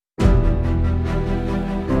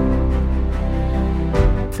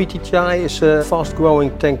VTTI is a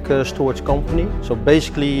fast-growing tank storage company. So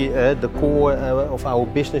basically the core of our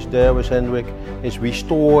business there with Hendrik is we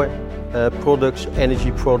store products, energy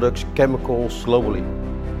products, chemicals globally.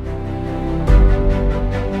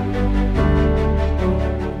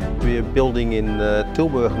 We are building in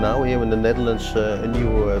Tilburg now, here in the Netherlands, a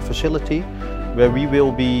new facility where we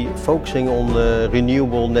will be focusing on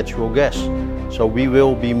renewable natural gas. So we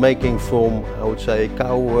will be making from, I would say,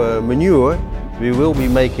 cow manure, we will be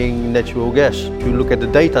making natural gas. If you look at the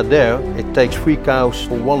data there, it takes 3 cows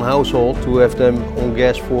for one household to have them on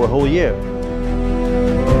gas for a whole year.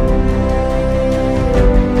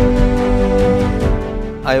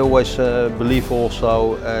 I always believe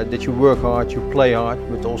also that you work hard, you play hard,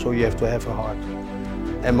 but also you have to have a heart.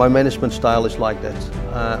 And my management style is like that.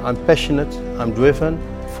 I'm passionate, I'm driven.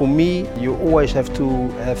 For me, you always have to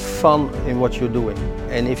have fun in what you're doing.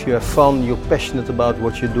 And if you have fun, you're passionate about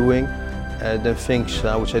what you're doing, then things,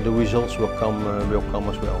 I would say, the results will come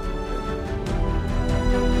as well.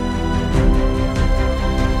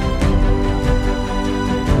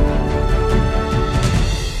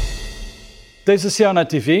 This is CIO Net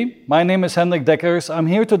TV. My name is Hendrik Dekkers. I'm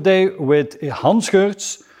here today with Hans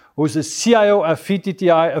Geurts, who's the CIO at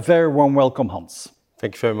VTTI. A very warm welcome, Hans.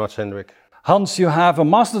 Thank you very much, Hendrik. Hans, you have a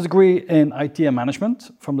master's degree in IT and management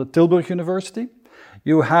from the Tilburg University.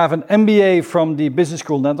 You have an MBA from the Business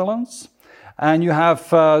School Netherlands. And you have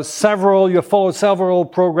followed several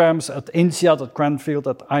programs at INSEAD, at Cranfield,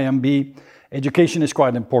 at IMB. Education is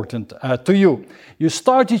quite important to you. You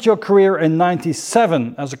started your career in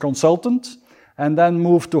 '97 as a consultant and then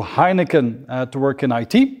moved to Heineken to work in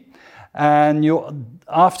IT. And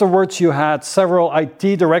afterwards you had several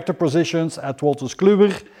IT director positions at Wolters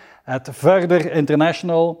Kluwer, at Verder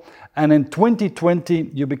International, and in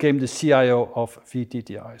 2020 you became the CIO of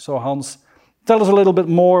VTTI. So Hans, tell us a little bit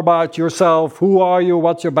more about yourself. Who are you,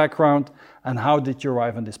 what's your background, and how did you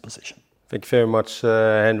arrive in this position? Thank you very much,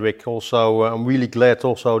 Hendrik. Also, I'm really glad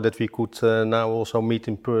also that we could now also meet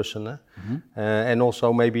in person. And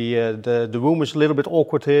also maybe the room is a little bit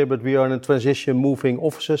awkward here, but we are in a transition moving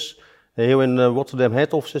offices here in Rotterdam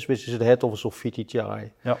head offices, which is the head office of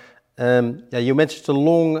VTTI. Yeah. You mentioned a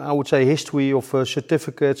long, I would say, history of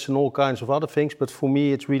certificates and all kinds of other things, but for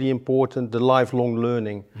me it's really important, the lifelong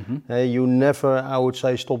learning. You never, I would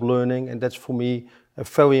say, stop learning, and that's for me a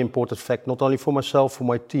very important fact, not only for myself, for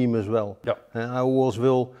my team as well. Yeah. I always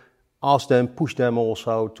will ask them, push them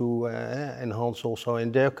also to enhance also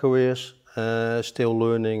in their careers, still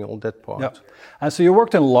learning on that part. Yeah. And so you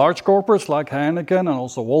worked in large corporates like Heineken, and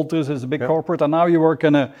also Wolters is a big corporate, and now you work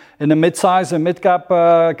in a mid-size and mid-cap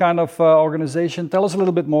kind of organization. Tell us a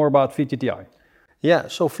little bit more about VTTI. Yeah,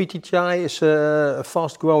 so VTTI is a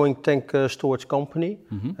fast-growing tank storage company.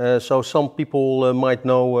 So some people might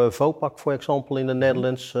know Vopak, for example, in the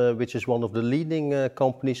Netherlands, which is one of the leading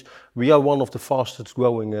companies. We are one of the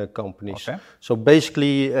fastest-growing companies. Okay. So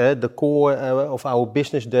basically, the core of our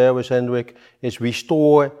business there with Hendrik is we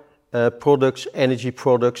store products, energy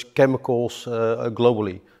products, chemicals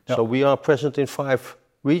globally. Yeah. So we are present in 5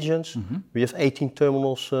 regions. We have 18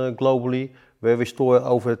 terminals globally, where we store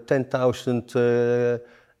over 10,000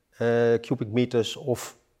 cubic meters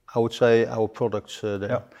of, I would say, our products there.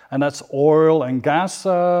 Yeah. And that's oil and gas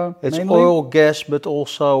It's mainly? oil, gas, but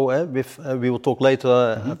also we will talk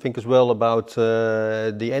later, I think, as well about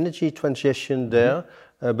the energy transition there,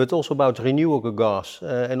 but also about renewable gas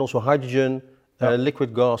and also hydrogen,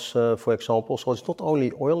 liquid gas, for example. So it's not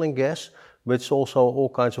only oil and gas, but it's also all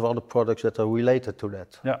kinds of other products that are related to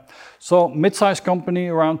that. Yeah. So mid-sized company,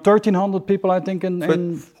 around 1,300 people, I think,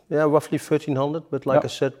 Yeah, roughly 1,300, but like I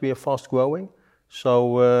said, we are fast growing.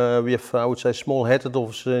 So we have, I would say, small head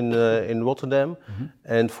office in Rotterdam.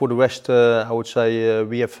 And for the rest, I would say,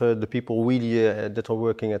 we have the people really that are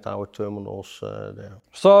working at our terminals there.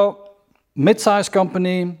 So mid-sized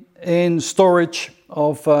company in storage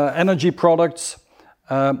of energy products.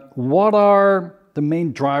 What are the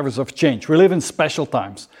main drivers of change? We live in special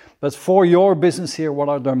times, but for your business here, what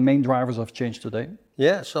are the main drivers of change today?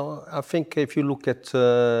 Yeah, so I think if you look at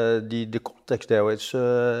the context there, it's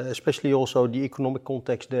especially also the economic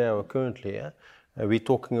context there currently. We're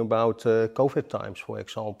talking about COVID times, for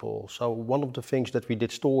example. So one of the things that we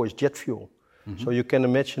did store is jet fuel. So you can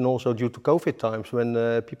imagine also due to COVID times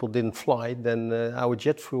when people didn't fly, then our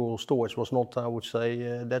jet fuel storage was not, I would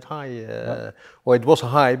say, that high. Or it was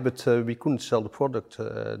high, but we couldn't sell the product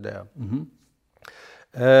there.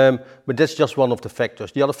 But that's just one of the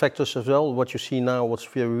factors. The other factors as well, what you see now, what's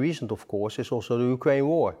very recent, of course, is also the Ukraine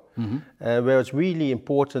war. Where it's really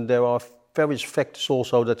important, there are various factors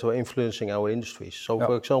also that are influencing our industries. So,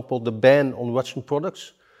 for example, the ban on Russian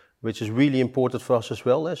products which is really important for us as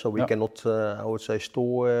well. So we cannot, I would say,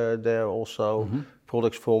 store there also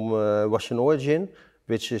products from Russian origin,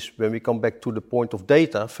 which is, when we come back to the point of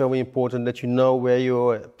data, very important that you know where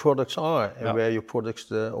your products are and where your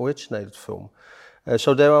products originated from.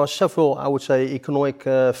 So there are several, I would say, economic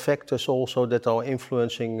factors also that are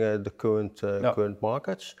influencing the current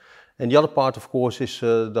markets. And the other part, of course, is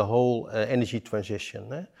the whole energy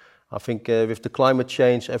transition. I think with the climate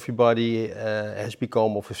change, everybody has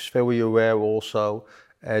become very aware also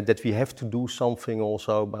that we have to do something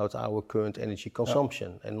also about our current energy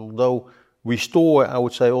consumption. And although we store, I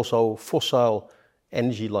would say, also fossil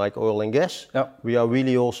energy like oil and gas, we are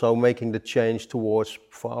really also making the change towards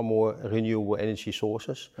far more renewable energy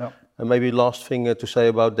sources. And maybe last thing to say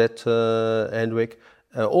about that, Hendrik,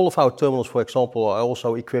 all of our terminals, for example, are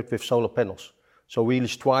also equipped with solar panels. So really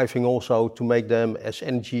striving also to make them as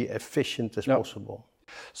energy efficient as possible.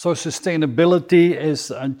 So sustainability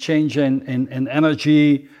is a change in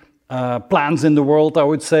energy plans in the world, I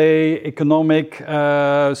would say, economic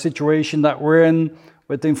situation that we're in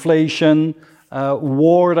with inflation,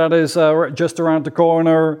 war that is just around the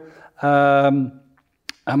corner.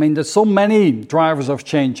 I mean, there's so many drivers of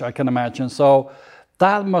change, I can imagine. So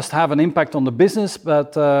that must have an impact on the business.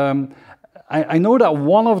 But I know that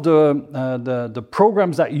one of the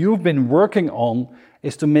programs that you've been working on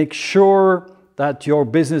is to make sure that your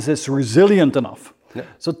business is resilient enough.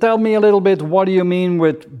 So tell me a little bit, what do you mean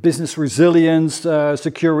with business resilience,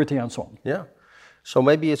 security, and so on? Yeah. So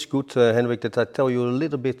maybe it's good, Hendrik, that I tell you a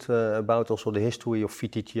little bit about also the history of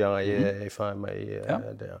VTTI, if I may.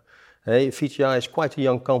 There. VTTI is quite a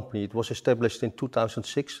young company. It was established in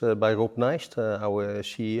 2006 by Rob Nijst, our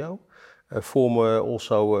CEO, a former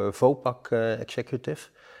also Vopak executive.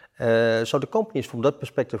 So the company is from that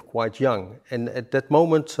perspective quite young. And at that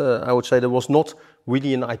moment, I would say there was not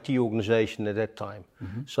really an IT organization at that time.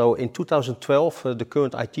 So in 2012, the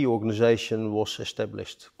current IT organization was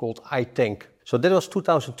established, called iTank. So that was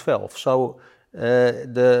 2012. So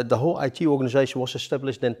the whole IT organization was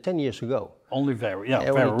established then 10 years ago. Only very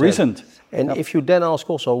recent. And if you then ask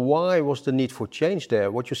also, why was the need for change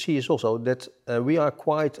there? What you see is also that we are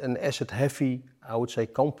quite an asset-heavy, I would say,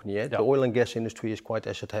 company. The oil and gas industry is quite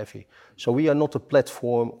asset-heavy. So we are not a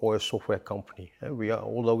platform or a software company.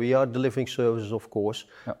 Although we are delivering services, of course,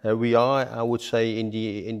 we are, I would say, in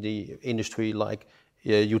the industry like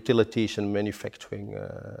utilities and manufacturing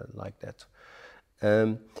like that.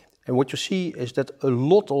 And what you see is that a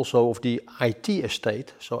lot also of the IT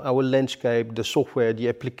estate, so our landscape, the software, the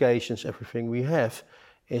applications, everything we have,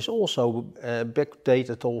 is also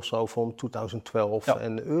backdated also from 2012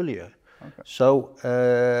 and earlier. So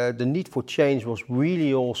the need for change was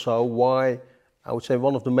really also why, I would say,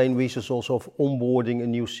 one of the main reasons also of onboarding a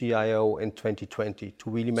new CIO in 2020 to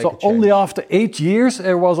really make a change. So only after 8 years,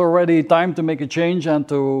 it was already time to make a change and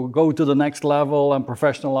to go to the next level and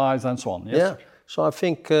professionalize and so on. Yes? Yeah. So I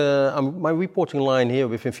think my reporting line here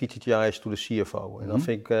within VTTI is to the CFO. And I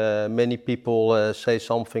think many people say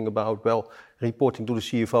something about, well, reporting to the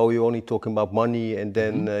CFO, you're only talking about money and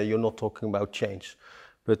then you're not talking about change.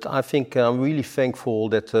 But I think I'm really thankful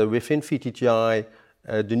that within VTTI,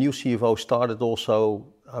 the new CFO started also,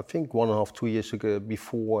 I think 1.5, 2 years ago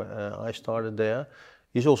before I started there.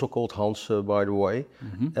 He's also called Hans, by the way.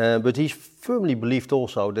 But he firmly believed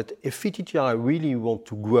also that if VTTI really want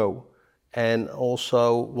to grow, and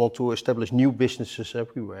also want to establish new businesses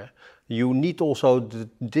everywhere, you need also the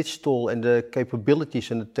digital and the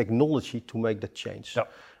capabilities and the technology to make that change.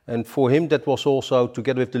 And for him, that was also,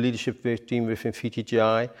 together with the leadership team within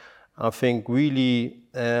VTTI, I think really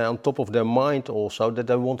on top of their mind also, that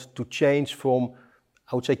they wanted to change from,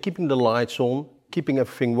 I would say, keeping the lights on, keeping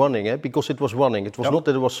everything running, because it was running. It was not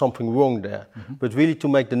that there was something wrong there, but really to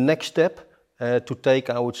make the next step, to take,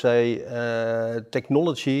 I would say,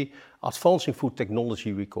 technology, advancing food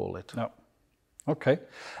technology, we call it. Okay.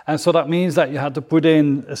 And so that means that you had to put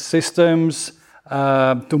in systems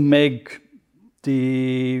to make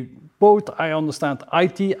both, I understand,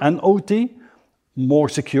 IT and OT more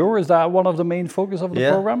secure. Is that one of the main focus of the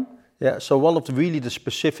program? Yeah, so one of the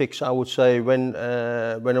specifics, I would say, when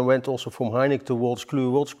I went also from Heineken to Wolters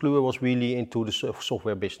Kluwer was really into the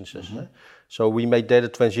software businesses. So we made that a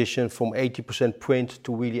transition from 80% print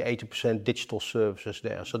to really 80% digital services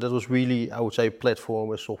there. So that was really, I would say, a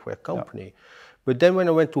platform, a software company. But then when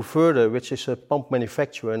I went to Further, which is a pump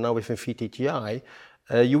manufacturer, now within VTTI,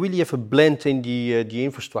 you really have a blend in the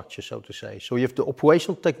infrastructure, so to say. So you have the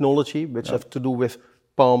operational technology, which have to do with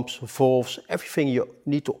pumps, valves, everything you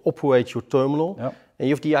need to operate your terminal, and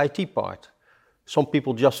you have the IT part. some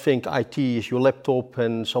people just think IT is your laptop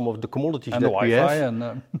and some of the commodities and that we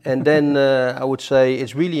have. And then I would say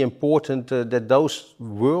it's really important that those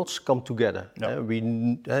worlds come together.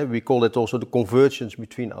 Yep. We call it also the convergence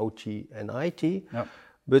between OT and IT. Yep.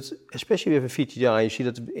 But especially with a VTI, you see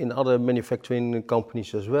that in other manufacturing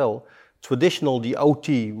companies as well. Traditional, the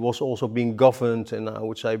OT was also being governed, and I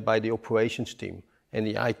would say by the operations team. And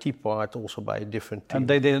the IT part also by a different team. And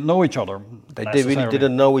they didn't know each other. They really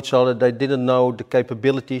didn't know each other. They didn't know the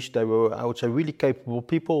capabilities. They were, I would say, really capable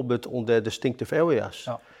people, but on their distinctive areas.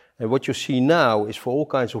 Yeah. And what you see now is for all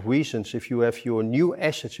kinds of reasons, if you have your new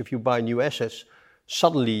assets, if you buy new assets,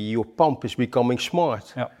 suddenly your pump is becoming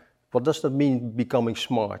smart. Yeah. What does that mean, becoming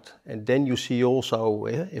smart? And then you see also,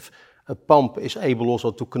 if a pump is able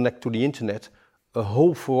also to connect to the internet, a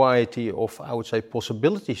whole variety of, I would say,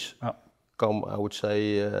 possibilities. Yeah. Come, I would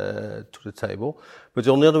say, to the table. But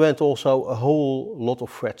on the other hand, also a whole lot of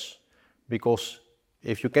threats. Because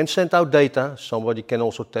if you can send out data, somebody can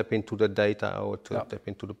also tap into the data or tap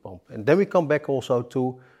into the pump. And then we come back also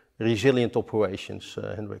to resilient operations,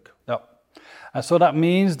 Hendrik. Yeah. And so that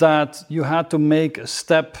means that you had to make a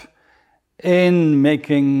step in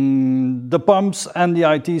making the pumps and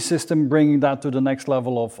the IT system, bringing that to the next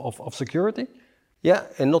level of security? Yeah,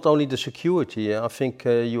 and not only the security. I think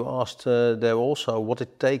you asked there also what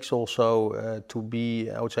it takes also to be,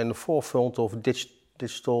 I would say, in the forefront of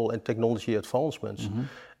digital and technology advancements.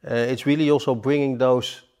 It's really also bringing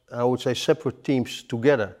those, I would say, separate teams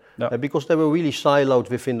together. Because they were really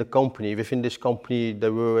siloed within the company. Within this company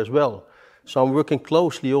they were as well. So I'm working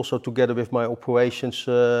closely also together with my operations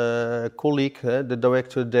colleague, the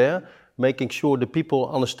director there, making sure the people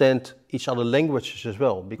understand each other languages as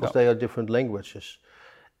well, because they are different languages.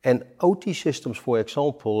 And OT systems, for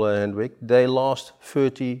example, Hendrik, they last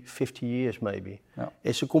 30, 50 years maybe. Yeah.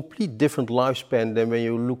 It's a complete different lifespan than when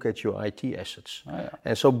you look at your IT assets.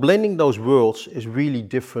 And so blending those worlds is really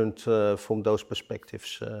different from those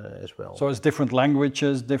perspectives as well. So it's different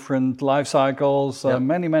languages, different life cycles,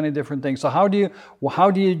 many, many different things. So how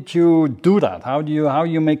did you do that? How are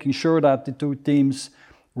you making sure that the two teams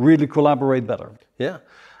really collaborate better? Yeah.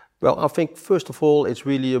 Well, I think first of all, it's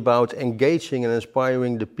really about engaging and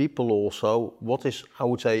inspiring the people also. What is, I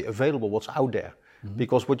would say, available, what's out there.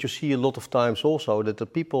 Because what you see a lot of times also, that the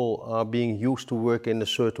people are being used to work in a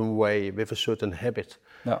certain way, with a certain habit.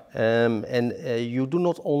 And you do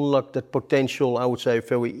not unlock that potential, I would say,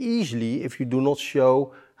 very easily if you do not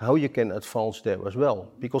show how you can advance there as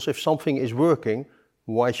well. Because if something is working,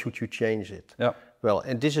 why should you change it? Well,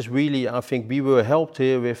 and this is really, I think we were helped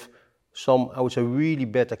here with some, I would say, really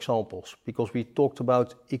bad examples, because we talked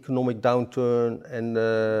about economic downturn and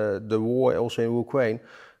the war also in Ukraine.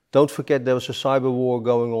 Don't forget there was a cyber war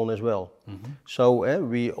going on as well. So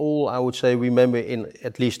we all, I would say, remember,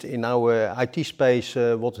 at least in our IT space,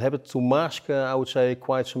 what happened to Maersk, I would say,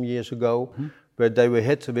 quite some years ago, where they were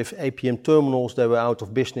hit with APM terminals. They were out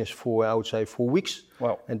of business for, I would say, 4 weeks.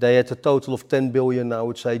 Wow. And they had a total of 10 billion, I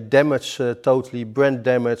would say, damage, totally brand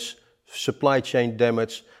damage, supply chain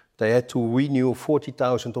damage. They had to renew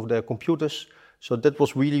 40,000 of their computers. So that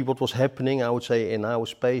was really what was happening, I would say, in our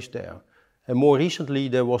space there. And more recently,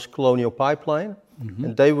 there was Colonial Pipeline.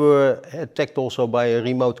 And they were attacked also by a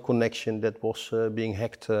remote connection that was being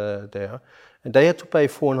hacked there. And they had to pay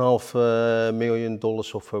 $4.5 million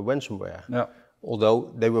of ransomware.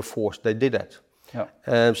 Although they were forced, they did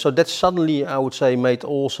that. So that suddenly, I would say, made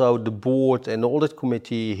also the board and the audit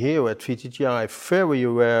committee here at VTTI very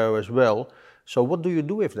aware as well. So what do you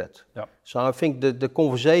do with that? So I think the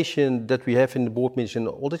conversation that we have in the board meetings and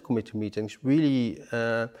the audit committee meetings really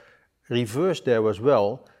reverse there as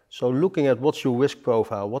well. So looking at what's your risk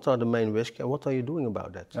profile, what are the main risks, and what are you doing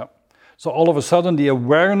about that? So all of a sudden the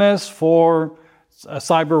awareness for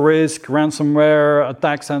cyber risk, ransomware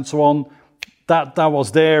attacks and so on, that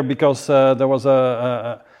was there because there was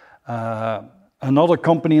another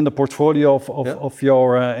company in the portfolio of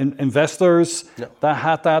your investors that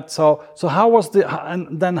had that. So how was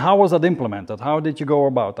how was that implemented? How did you go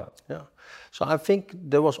about that? So I think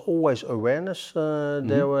there was always awareness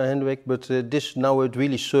there, Hendrik, but this now it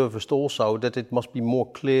really surfaced also that it must be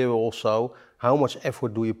more clear also how much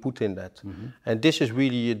effort do you put in that. And this is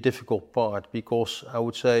really a difficult part because I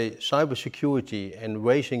would say cybersecurity and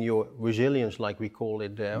raising your resilience, like we call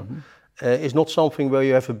it there, is not something where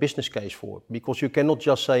you have a business case for, because you cannot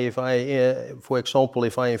just say if I, for example,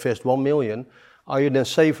 if I invest 1 million, are you then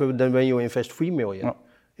safer than when you invest 3 million? No.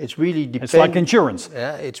 It's really depending. It's like insurance.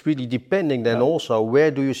 Yeah, it's really depending then also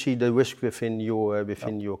where do you see the risk within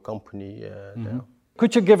your company. There.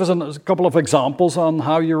 Could you give us a couple of examples on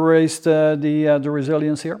how you raised the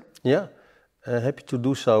resilience here? Yeah. Happy to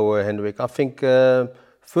do so, Hendrik. I think,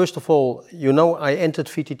 first of all, I entered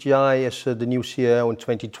VTTI as the new CEO in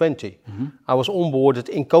 2020. I was onboarded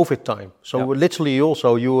in COVID time. So literally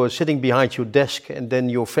also you were sitting behind your desk and then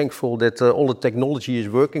you're thankful that all the technology is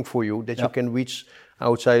working for you, that you can reach, I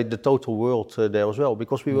would say, the total world there as well,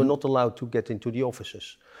 because we were not allowed to get into the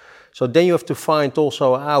offices. So then you have to find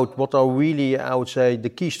also out what are really, I would say, the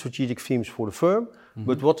key strategic themes for the firm,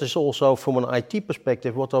 but what is also from an IT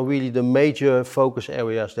perspective, what are really the major focus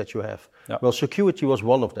areas that you have? Well, security was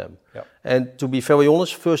one of them. And to be very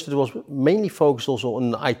honest, first it was mainly focused also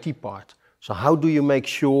on the IT part. So how do you make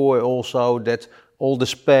sure also that all the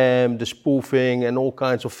spam, the spoofing and all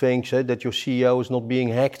kinds of things, that your CEO is not being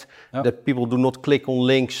hacked, that people do not click on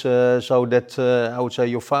links so that, I would say,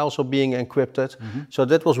 your files are being encrypted. So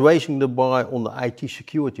that was raising the bar on the IT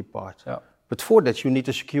security part. But for that, you need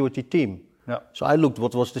a security team. So I looked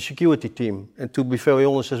what was the security team. And to be very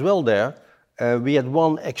honest as well there, we had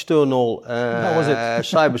one external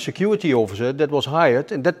cybersecurity officer that was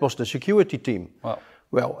hired, and that was the security team.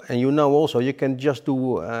 Well, and also you can just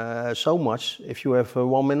do so much if you have a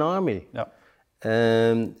one-man army.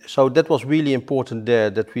 So that was really important there,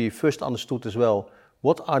 that we first understood as well,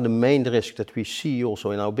 what are the main risks that we see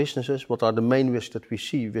also in our businesses? What are the main risks that we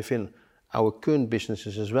see within our current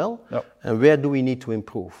businesses as well? And where do we need to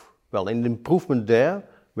improve? Well, in the improvement there,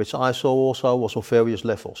 which I saw also was on various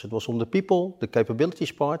levels. It was on the people, the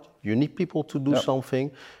capabilities part, you need people to do something.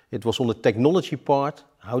 It was on the technology part,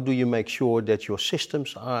 how do you make sure that your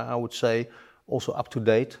systems are, I would say, also up to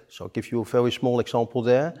date? So I'll give you a very small example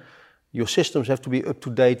there. Your systems have to be up to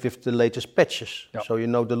date with the latest patches. So the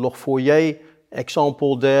Log4j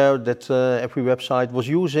example there that every website was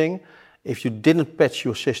using. If you didn't patch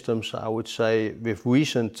your systems, I would say, with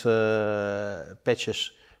recent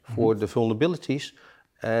patches for the vulnerabilities,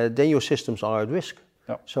 then your systems are at risk.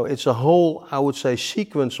 So it's a whole, I would say,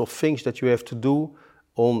 sequence of things that you have to do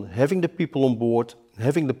on having the people on board,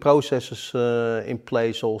 having the processes in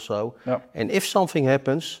place also. And if something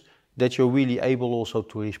happens, that you're really able also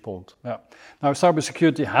to respond. Now,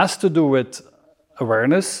 cybersecurity has to do with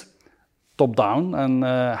awareness, top down, and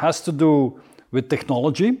has to do with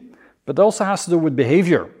technology, but also has to do with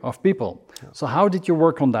behavior of people. So how did you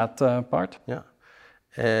work on that part?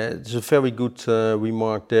 It's a very good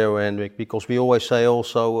remark there, Hendrik, because we always say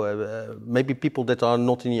also, maybe people that are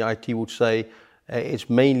not in the IT would say, it's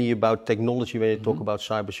mainly about technology when you talk about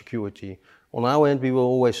cybersecurity. On our end, we will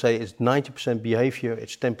always say it's 90% behavior,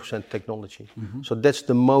 it's 10% technology. So that's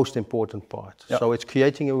the most important part. So it's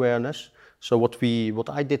creating awareness. So what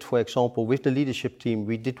I did, for example, with the leadership team,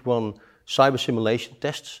 we did run cyber simulation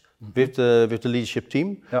tests with the leadership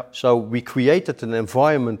team. So we created an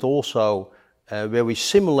environment also where we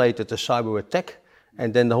simulated a cyber attack,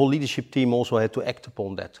 and then the whole leadership team also had to act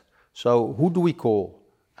upon that. So who do we call?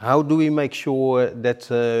 How do we make sure that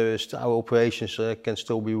our operations can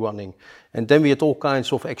still be running? And then we had all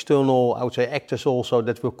kinds of external, I would say, actors also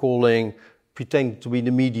that were calling, pretending to be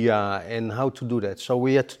the media, and how to do that. So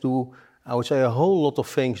we had to do, I would say, a whole lot of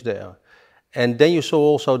things there. And then you saw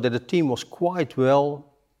also that the team was quite well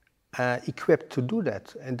equipped to do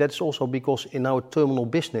that. And that's also because in our terminal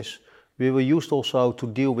business, we were used also to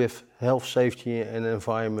deal with health, safety and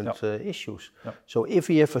environment issues. So if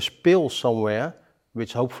we have a spill somewhere,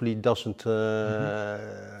 which hopefully doesn't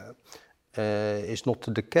is not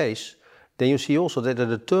the case, then you see also that at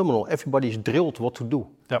the terminal everybody is drilled what to do.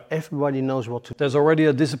 Everybody knows what to do. There's already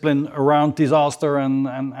a discipline around disaster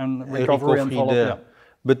and recovery and follow-up.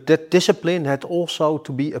 But that discipline had also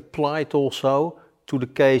to be applied also to the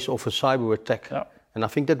case of a cyber attack. And I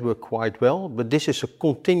think that worked quite well, but this is a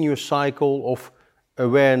continuous cycle of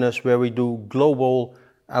awareness where we do global,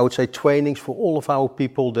 I would say, trainings for all of our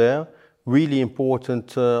people there. Really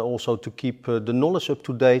important also to keep the knowledge up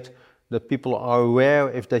to date, that people are aware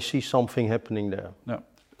if they see something happening there.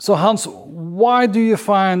 So Hans, why do you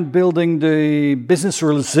find building the business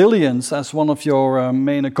resilience as one of your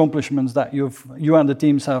main accomplishments that you and the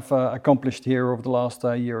teams have accomplished here over the last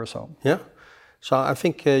year or so? So I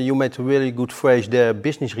think you made a really good phrase there,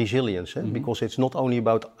 business resilience, because it's not only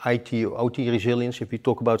about IT or OT resilience. If we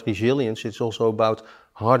talk about resilience, it's also about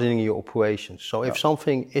hardening your operations. So if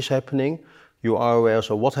something is happening, you are aware of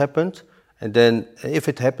what happened, and then if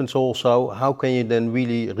it happens also, how can you then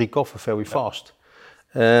really recover very fast?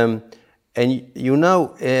 And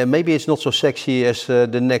maybe it's not so sexy as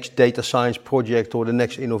the next data science project or the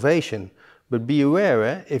next innovation, but be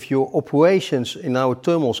aware, if your operations in our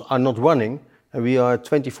terminals are not running, and we are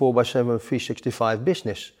 24/7, 365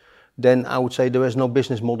 business, then I would say there is no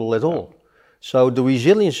business model at all. So the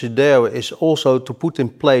resilience there is also to put in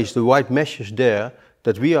place the right measures there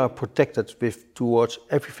that we are protected with towards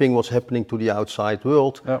everything what's happening to the outside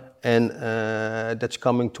world, and that's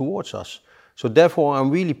coming towards us. So therefore,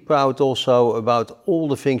 I'm really proud also about all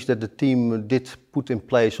the things that the team did put in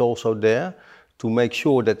place also there to make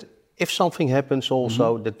sure that if something happens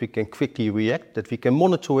also, that we can quickly react, that we can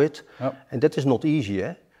monitor it, and that is not easy.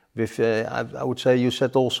 With, I would say, you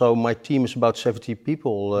said also my team is about 70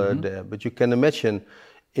 people there, but you can imagine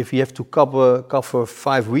if you have to cover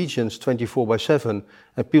 5 regions 24/7,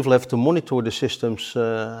 and people have to monitor the systems,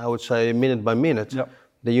 I would say minute by minute,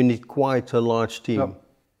 then you need quite a large team.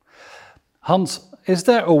 Hans, is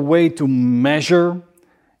there a way to measure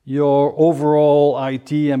your overall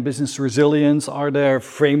IT and business resilience? Are there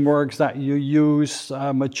frameworks that you use,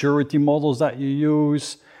 maturity models that you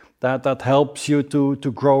use that helps you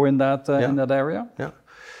to grow in that area? Yeah.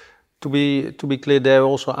 To be clear there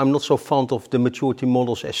also, I'm not so fond of the maturity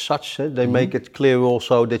models as such. They make it clear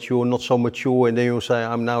also that you're not so mature and then you say,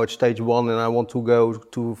 I'm now at stage 1 and I want to go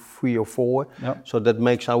to 3 or 4. So that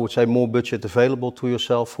makes, I would say, more budget available to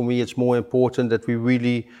yourself. For me, it's more important that we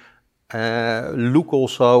really look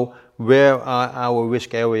also where are our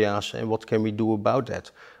risk areas and what can we do about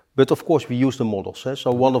that. But of course we use the models.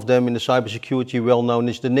 So one of them in the cybersecurity well known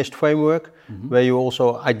is the NIST framework, where you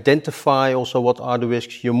also identify also what are the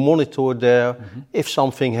risks, you monitor there. If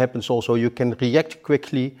something happens also you can react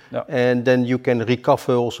quickly and then you can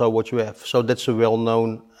recover also what you have. So that's a well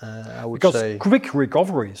known, I would say. Because quick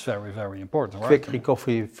recovery is very, very important, right? Quick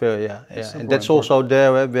recovery, and that's also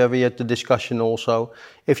there where we had the discussion also.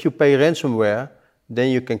 If you pay ransomware, then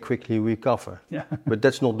you can quickly recover. But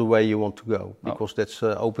that's not the way you want to go, because that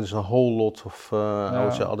opens a whole lot of I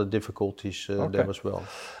would say other difficulties there as well.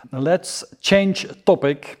 Now let's change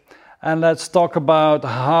topic and let's talk about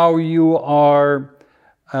how you are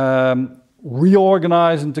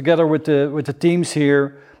reorganizing together with the teams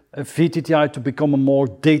here VTTI to become a more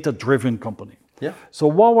data-driven company. So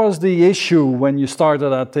what was the issue when you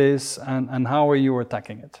started at this, and how are you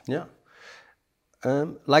attacking it?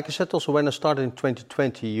 Like I said also, when I started in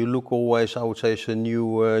 2020, you look always, I would say, as a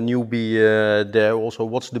newbie there also,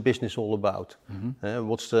 what's the business all about?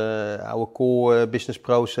 What's our core business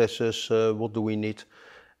processes? What do we need?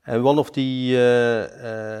 And one of the,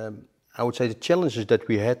 I would say, the challenges that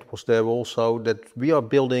we had was there also that we are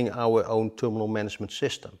building our own terminal management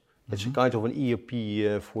system. It's a kind of an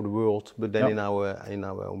ERP for the world, but then in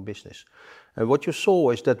our own business. And what you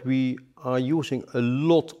saw is that we are using a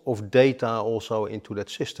lot of data also into that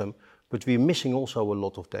system, but we're missing also a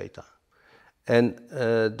lot of data. And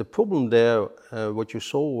the problem there, what you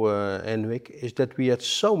saw, Henrik, is that we had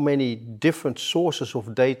so many different sources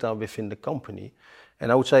of data within the company.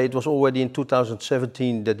 And I would say it was already in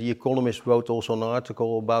 2017 that The Economist wrote also an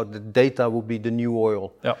article about that data would be the new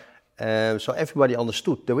oil. So everybody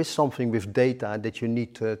understood there is something with data that you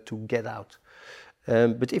need to get out.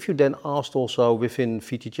 But if you then asked also within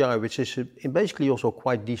VTTI, which is basically also a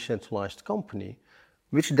quite decentralized company,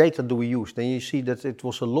 which data do we use? Then you see that it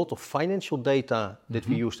was a lot of financial data that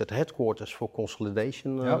we used at headquarters for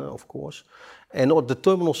consolidation, of course. And on the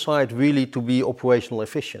terminal side, really to be operational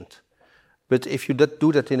efficient. But if you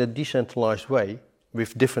do that in a decentralized way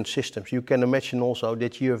with different systems, you can imagine also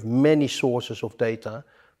that you have many sources of data,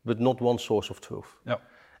 but not one source of truth.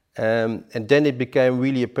 And then it became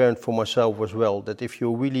really apparent for myself as well that if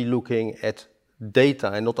you're really looking at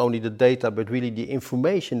data, and not only the data, but really the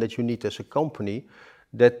information that you need as a company,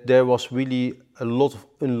 that there was really a lot of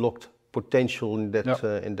unlocked potential in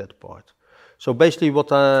that part. So basically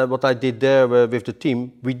what I did there with the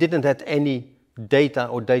team, we didn't have any data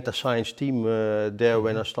or data science team there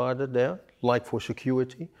when I started there, like for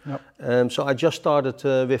security. So I just started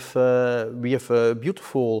with, we have a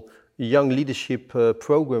beautiful young leadership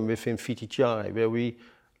program within VTTI, where we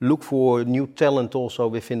look for new talent also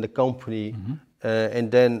within the company, and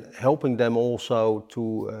then helping them also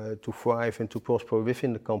to thrive and to prosper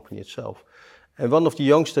within the company itself. And one of the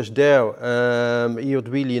youngsters there, he had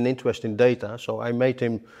really an interest in data, so I made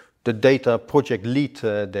him the data project lead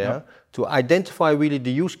there to identify really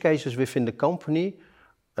the use cases within the company.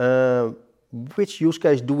 Which use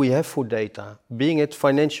case do we have for data? Being it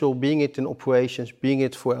financial, being it in operations, being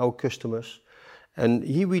it for our customers. And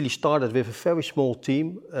he really started with a very small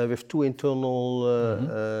team with 2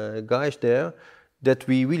 internal guys there that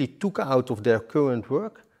we really took out of their current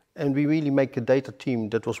work, and we really make a data team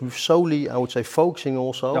that was solely, I would say, focusing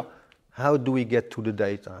also how do we get to the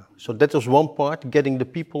data. So that was one part, getting the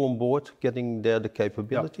people on board, getting there the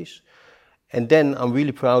capabilities. And then I'm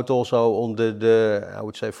really proud also on the I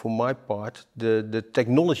would say for my part, the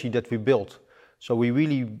technology that we built. So we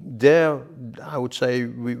really there, I would say,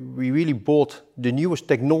 we really bought the newest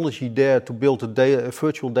technology there to build a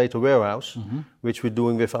virtual data warehouse, which we're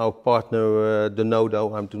doing with our partner,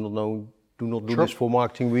 Denodo. I do not do this for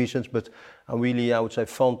marketing reasons, but I'm really, I would say,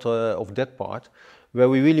 fond of that part, where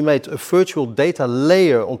we really made a virtual data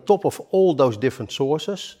layer on top of all those different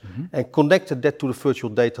sources and connected that to the virtual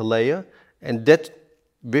data layer. And that,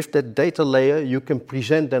 with that data layer, you can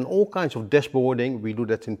present then all kinds of dashboarding. We do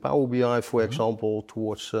that in Power BI, for example,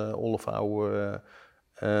 towards all of our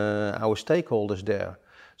stakeholders there.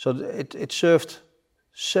 So it served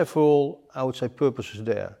several, I would say, purposes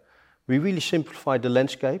there. We really simplified the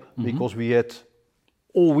landscape because we had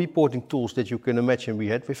all reporting tools that you can imagine we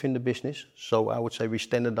had within the business. So I would say we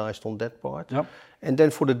standardized on that part. Yep. And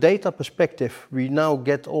then for the data perspective, we now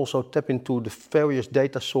get also tap into the various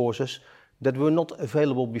data sources that were not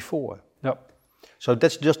available before. Yep. So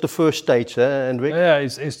that's just the first stage, Henrik? Yeah,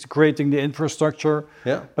 it's creating the infrastructure.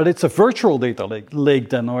 Yeah. But it's a virtual data lake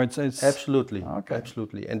then, or it's... Absolutely, okay.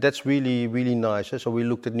 Absolutely. And that's really, really nice. So we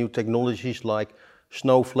looked at new technologies like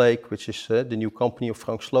Snowflake, which is the new company of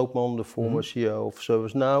Frank Slootman, the former CEO of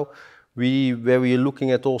ServiceNow, where we are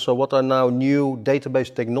looking at also what are now new database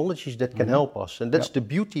technologies that can help us. And that's the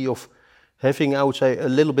beauty of having, I would say, a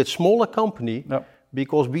little bit smaller company,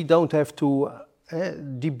 because we don't have to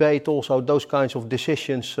debate also those kinds of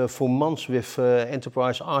decisions for months with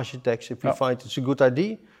enterprise architects. If we find it's a good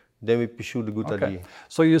idea, then we pursue the good idea.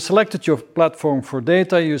 So you selected your platform for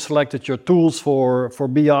data, you selected your tools for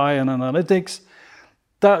BI and analytics.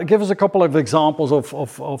 Give us a couple of examples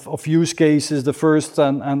of use cases, the first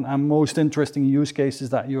and most interesting use cases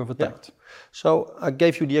that you have attacked. Yeah. So I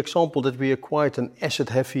gave you the example that we acquired an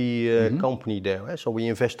asset-heavy company there. So we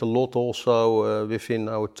invest a lot also within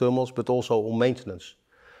our terminals, but also on maintenance.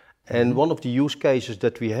 And one of the use cases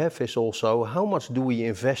that we have is also how much do we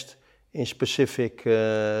invest in specific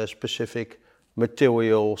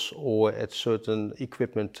materials or at certain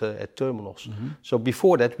equipment at terminals. So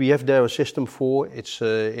before that, we have there a system for, it's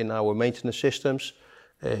in our maintenance systems.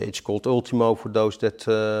 It's called Ultimo for those that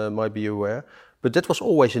might be aware. But that was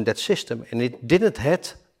always in that system and it didn't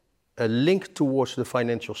have a link towards the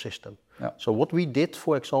financial system. Yeah. So what we did,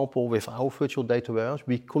 for example, with our virtual data warehouse,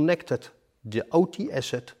 we connected the OT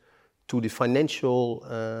asset to the financial,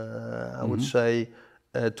 I would say,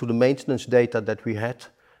 to the maintenance data that we had.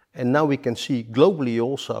 And now we can see globally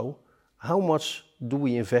also how much do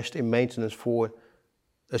we invest in maintenance for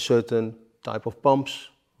a certain type of pumps,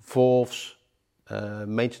 valves,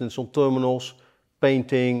 maintenance on terminals,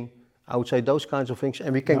 painting, I would say those kinds of things.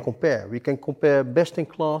 And we can compare. We can compare best in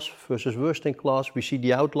class versus worst in class. We see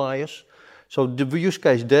the outliers. So the use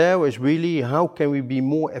case there is really how can we be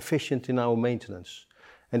more efficient in our maintenance.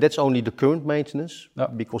 And that's only the current maintenance,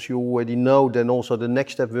 because you already know then also the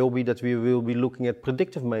next step will be that we will be looking at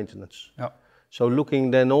predictive maintenance. Yeah. So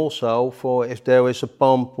looking then also for if there is a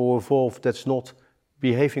pump or a valve that's not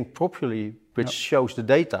behaving properly, which shows the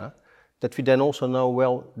data, that we then also know,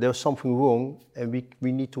 well, there's something wrong and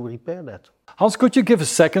we need to repair that. Hans, could you give a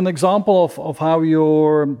second example of how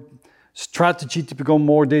your strategy to become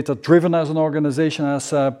more data-driven as an organization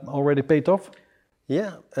has already paid off?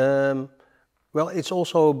 Yeah. Well, it's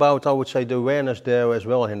also about, I would say, the awareness there as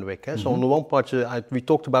well, Henrik. So on the one part, we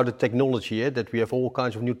talked about the technology, that we have all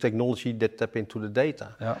kinds of new technology that tap into the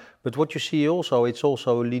data. Yeah. But what you see also, it's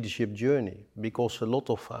also a leadership journey, because a lot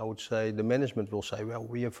of, I would say, the management will say, well,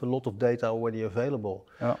 we have a lot of data already available.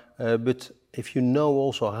 Yeah. But if you know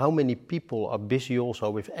also how many people are busy also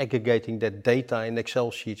with aggregating that data in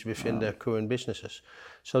Excel sheets within their current businesses.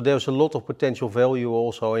 So there's a lot of potential value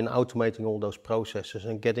also in automating all those processes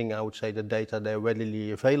and getting, I would say, the data there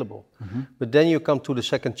readily available. But then you come to the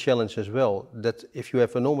second challenge as well, that if you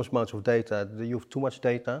have enormous amounts of data, you have too much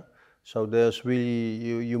data. So there's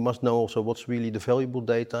really, you must know also what's really the valuable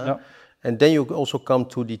data. Yeah. And then you also come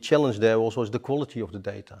to the challenge there also is the quality of the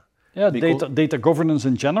data. Yeah, data governance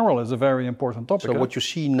in general is a very important topic. So what you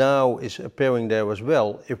see now is appearing there as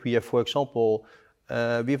well. If we have, for example,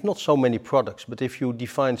 we have not so many products, but if you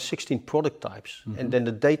define 16 product types and then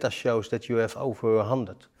the data shows that you have over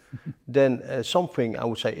 100, then something I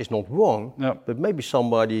would say is not wrong, but maybe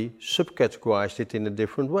somebody subcategorized it in a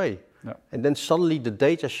different way. Yeah. And then suddenly the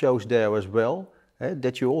data shows there as well,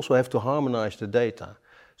 that you also have to harmonize the data.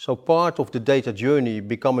 So part of the data journey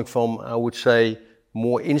becoming from, I would say,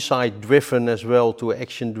 more insight-driven as well to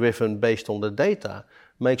action-driven based on the data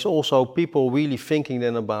makes also people really thinking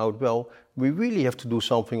then about, well, we really have to do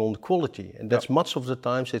something on the quality. And that's much of the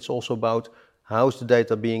times it's also about how's the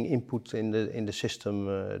data being input in the system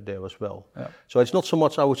there as well. Yeah. So it's not so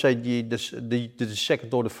much, I would say, the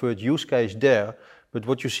second or the third use case there, But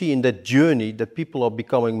what you see in that journey, that people are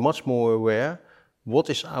becoming much more aware, what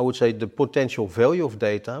is, I would say, the potential value of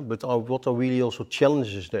data, but what are really also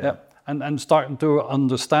challenges there. Yeah. And starting to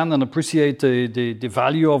understand and appreciate the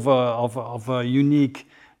value of a unique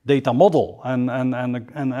data model and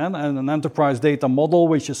an enterprise data model,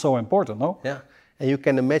 which is so important, no? Yeah, and you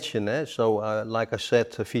can imagine, like I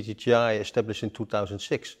said, VTTI established in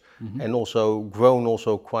 2006 and also grown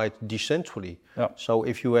also quite decentrally. Yeah. So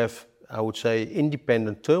if you have, I would say,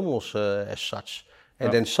 independent terminals as such,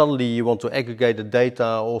 and then suddenly you want to aggregate the data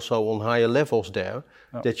also on higher levels there,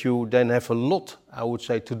 that you then have a lot, I would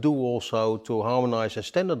say, to do also to harmonize and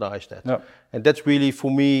standardize that. Yeah. And that's really,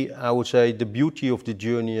 for me, I would say, the beauty of the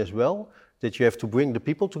journey as well, that you have to bring the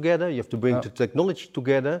people together, you have to bring the technology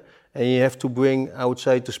together, and you have to bring, I would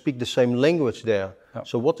say, to speak the same language there. Yeah.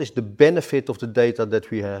 So what is the benefit of the data that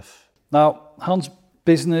we have? Now, Hans,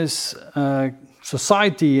 business,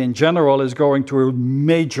 society in general is going through a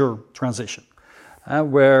major transition.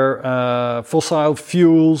 Where fossil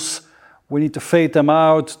fuels, we need to fade them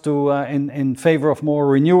out to in favor of more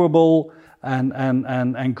renewable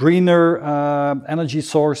and greener energy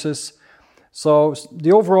sources. So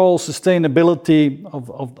the overall sustainability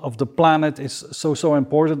of the planet is so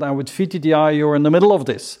important. And with VTTI, you're in the middle of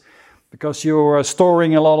this because you're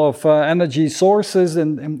storing a lot of energy sources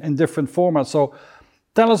in different formats. So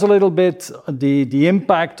tell us a little bit the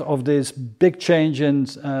impact of this big change in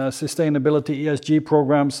sustainability ESG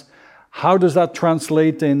programs. How does that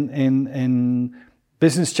translate in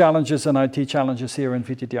business challenges and IT challenges here in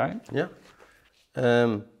VTTI?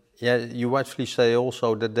 Yeah, you rightfully say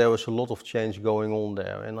also that there is a lot of change going on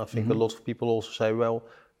there. And I think a lot of people also say, well,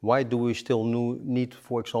 why do we still need,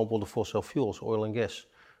 for example, the fossil fuels, oil and gas?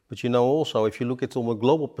 But you know also, if you look at it from a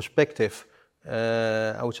global perspective,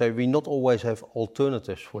 I would say we not always have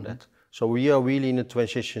alternatives for that. So we are really in the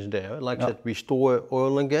transitions there. Like I said, we store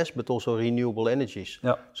oil and gas, but also renewable energies.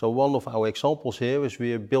 Yeah. So one of our examples here is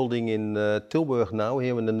we are building in Tilburg now,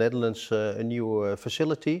 here in the Netherlands, a new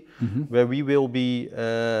facility where we will be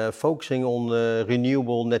focusing on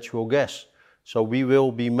renewable natural gas. So we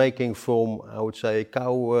will be making from, I would say,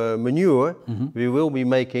 cow manure, we will be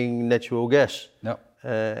making natural gas. Yeah.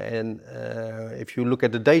 And if you look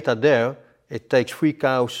at the data there, it takes 3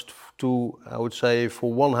 cows to, I would say,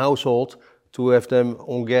 for one household to have them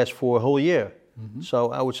on gas for a whole year.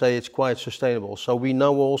 So I would say it's quite sustainable. So we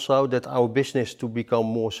know also that our business to become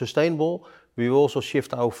more sustainable, we will also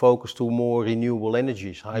shift our focus to more renewable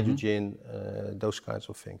energies, hydrogen, those kinds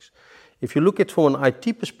of things. If you look at it from an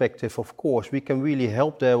IT perspective, of course, we can really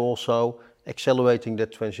help there also accelerating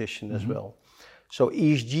that transition as well. So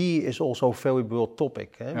ESG is also a very broad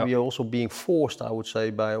topic. We are also being forced, I would say,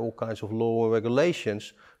 by all kinds of law and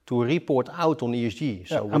regulations to report out on ESG.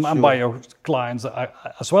 So and by your clients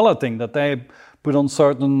as well, I think, that they put on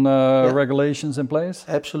certain regulations in place?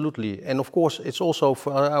 Absolutely. And of course, it's also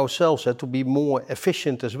for ourselves to be more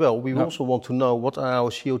efficient as well. We also want to know what are our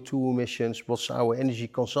CO2 emissions, what's our energy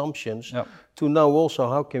consumptions, to know also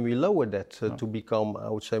how can we lower that to become, I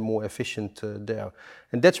would say, more efficient there.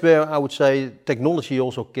 And that's where I would say technology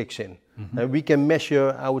also kicks in. We can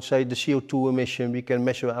measure, I would say, the CO2 emission, we can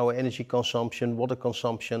measure our energy consumption, water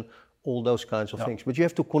consumption, all those kinds of things. But you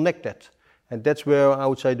have to connect that. And that's where I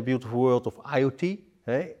would say the beautiful world of IoT,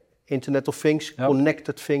 Internet of Things,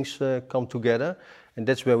 connected things come together. And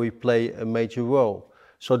that's where we play a major role.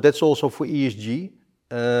 So that's also for ESG.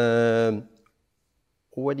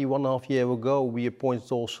 Already 1.5 years ago, we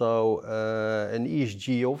appointed also an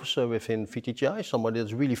ESG officer within VTTI, somebody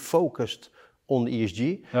that's really focused on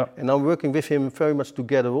ESG. And I'm working with him very much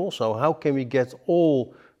together also. How can we get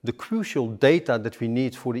all the crucial data that we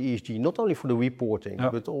need for the ESG, not only for the reporting,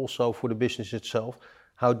 but also for the business itself?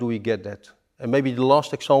 How do we get that? And maybe the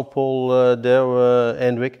last example there,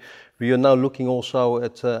 Hendrik, we are now looking also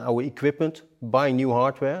at our equipment, buying new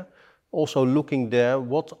hardware. Also looking there,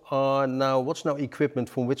 what's now equipment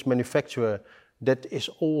from which manufacturer that is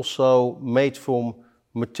also made from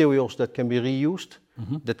materials that can be reused,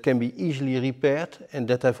 that can be easily repaired, and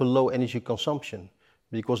that have a low energy consumption.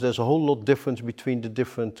 Because there's a whole lot difference between the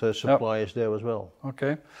different suppliers there as well.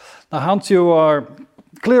 Okay. Now, Hans, you are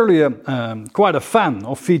clearly quite a fan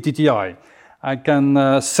of VTTI. I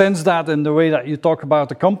can sense that in the way that you talk about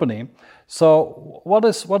the company. So what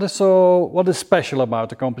is special about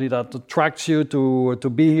the company that attracts you to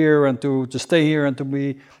be here and to stay here and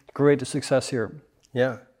to create a success here?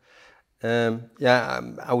 Yeah.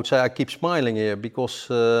 I would say I keep smiling here because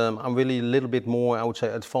I'm really a little bit more, I would say,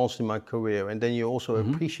 advanced in my career. And then you also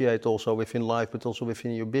appreciate also within life, but also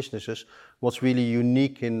within your businesses, what's really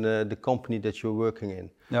unique in the company that you're working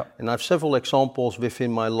in. Yeah. And I have several examples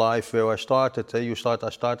within my life where I started. I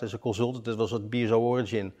started as a consultant. That was at BSO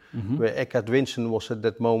Origin, where Eckhard Winston was at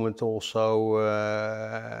that moment also,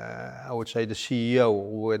 I would say, the CEO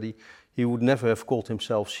already. He would never have called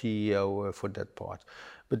himself CEO for that part.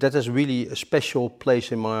 But that is really a special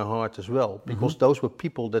place in my heart as well, because those were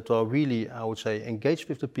people that are really, I would say, engaged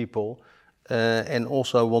with the people and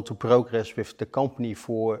also want to progress with the company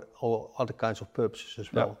for all other kinds of purposes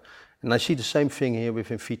as well. Yeah. And I see the same thing here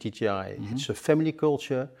within VTTI. It's a family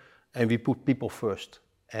culture and we put people first.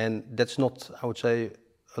 And that's not, I would say,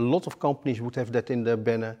 a lot of companies would have that in their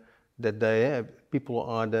banner, that they have, people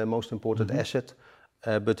are the most important asset.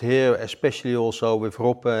 But here, especially also with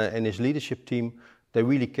Rob and his leadership team, they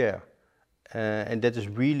really care. And that is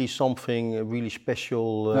really something really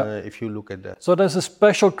special if you look at that. So there's a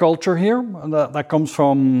special culture here that comes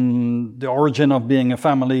from the origin of being a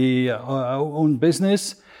family-owned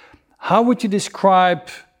business. How would you describe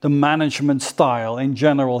the management style in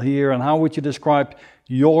general here, and how would you describe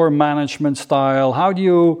your management style? How do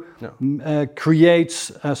you create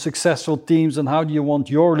successful teams, and how do you want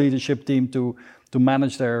your leadership team to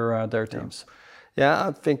manage their teams? Yeah,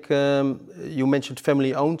 I think you mentioned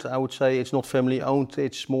family-owned. I would say it's not family-owned.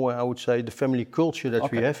 It's more, I would say, the family culture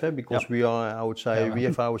that we have, because we are, I would say, we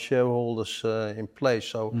have our shareholders in place.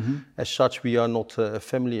 So as such, we are not a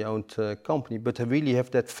family-owned company, but I really have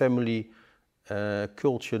that family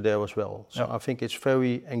culture there as well. So I think it's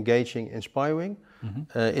very engaging, inspiring.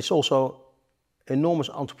 It's also enormous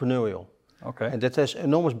entrepreneurial. Okay. And that has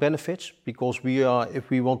enormous benefits, because we are, if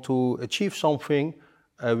we want to achieve something,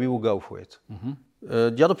 we will go for it.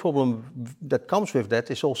 The other problem that comes with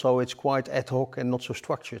that is also it's quite ad hoc and not so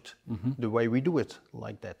structured, the way we do it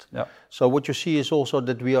like that. Yeah. So what you see is also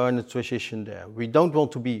that we are in a transition there. We don't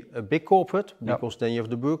want to be a big corporate, because then you have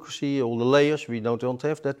the bureaucracy, all the layers. We don't want to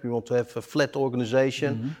have that. We want to have a flat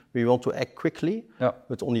organization. We want to act quickly.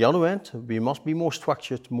 But on the other hand, we must be more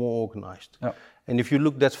structured, more organized. And if you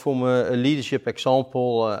look at that from a leadership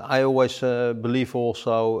example, I always believe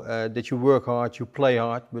also that you work hard, you play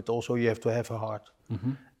hard, but also you have to have a heart.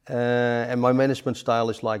 And my management style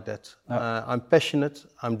is like that. I'm passionate,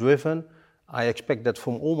 I'm driven. I expect that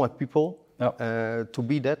from all my people to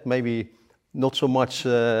be that. Maybe not so much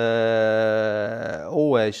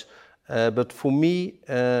always, but for me,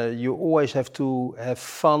 you always have to have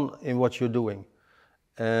fun in what you're doing.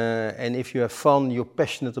 And if you have fun, you're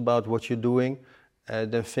passionate about what you're doing,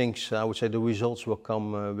 then things, I would say, the results will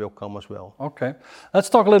come as well. Okay, let's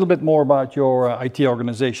talk a little bit more about your IT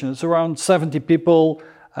organization. It's around 70 people.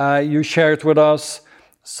 You shared with us.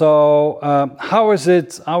 So how is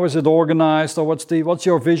it organized, or what's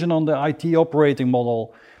your vision on the IT operating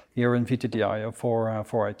model here in VTTI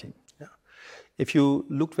for IT? Yeah. If you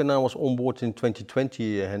looked when I was on board in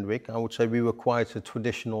 2020, Hendrik, I would say we were quite a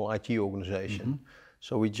traditional IT organization.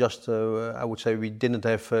 So we just, I would say we didn't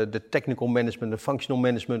have the technical management, the functional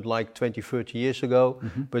management like 20, 30 years ago,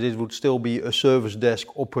 but it would still be a service desk,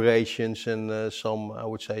 operations, and some, I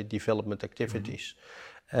would say, development activities.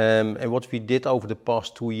 And what we did over the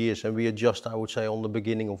past 2 years, and we are just, I would say, on the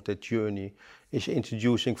beginning of that journey, is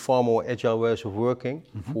introducing far more agile ways of working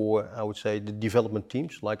for, I would say, the development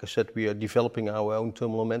teams. Like I said, we are developing our own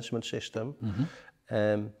terminal management system.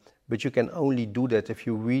 But you can only do that if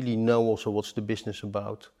you really know also what's the business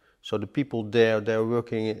about. So the people there, they're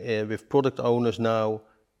working with product owners now,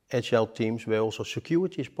 agile teams, where also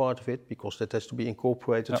security is part of it, because that has to be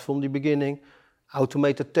incorporated from the beginning.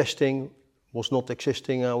 Automated testing was not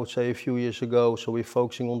existing, I would say, a few years ago, so we're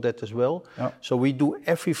focusing on that as well. So we do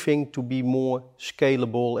everything to be more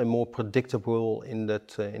scalable and more predictable in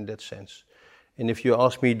that sense. And if you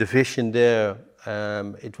ask me the vision there,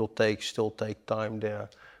 it will still take time there.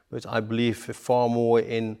 But I believe far more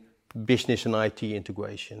in business and IT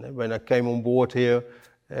integration. When I came on board here,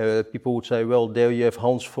 people would say, well, there you have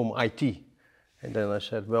Hans from IT. And then I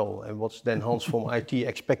said, well, and what's then Hans from IT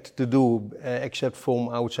expected to do, except from,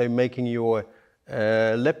 I would say, making your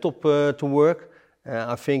laptop to work?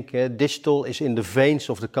 I think digital is in the veins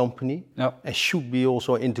of the company and should be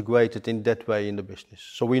also integrated in that way in the business.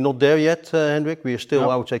 So we're not there yet, Hendrik. We are still,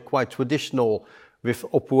 I would say, quite traditional with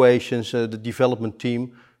operations, the development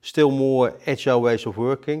team. Still more agile ways of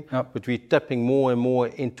working, but we're tapping more and more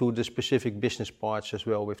into the specific business parts as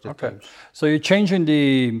well with the teams. So you're changing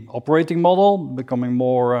the operating model, becoming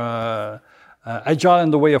more agile in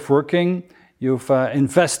the way of working. You've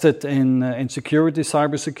invested in security,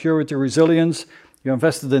 cybersecurity, resilience. You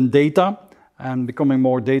invested in data and becoming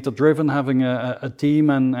more data-driven, having a team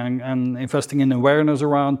and investing in awareness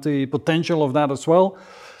around the potential of that as well.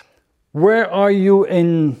 Where are you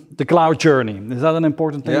in the cloud journey? Is that an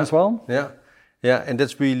important thing as well? Yeah, and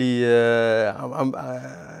that's really,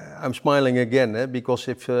 I'm smiling again, because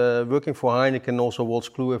if working for Heineken, also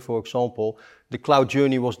Wolters Kluwer, for example, the cloud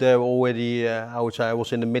journey was there already. I would say I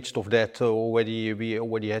was in the midst of that already. We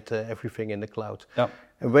already had everything in the cloud. Yeah.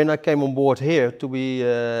 And when I came on board here, to be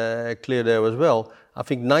clear there as well, I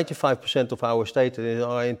think 95% of our estate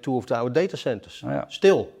are in 2 of our data centers.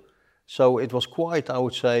 Still. So it was quite, I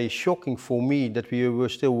would say, shocking for me that we were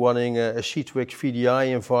still running a Citrix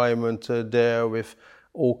VDI environment there with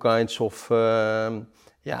all kinds of,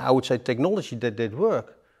 I would say technology that did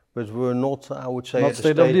work, but were not, I would say, not at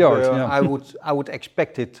state of the art. I would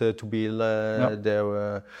expect it to be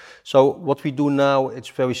there. So what we do now, it's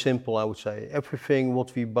very simple, I would say. Everything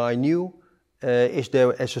what we buy new is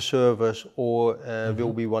there as a service or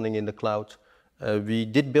will be running in the cloud. We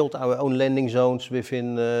did build our own landing zones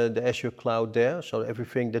within the Azure cloud there, so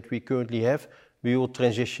everything that we currently have, we will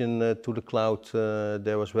transition to the cloud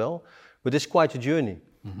there as well. But it's quite a journey.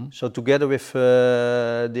 So together with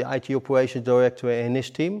the IT operations director and his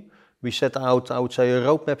team, we set out, I would say, a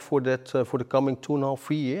roadmap for that for the coming 2.5,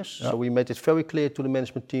 3 years. So we made it very clear to the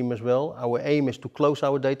management team as well. Our aim is to close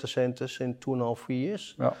our data centers in 2.5, 3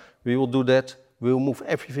 years. We will do that. We will move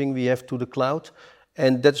everything we have to the cloud.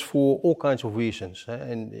 And that's for all kinds of reasons.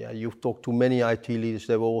 And you've talked to many IT leaders,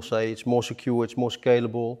 they will all say it's more secure, it's more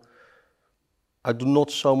scalable. I do not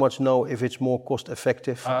so much know if it's more cost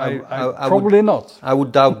effective. I probably not. I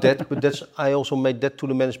would doubt that, but I also made that to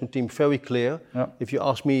the management team very clear. If you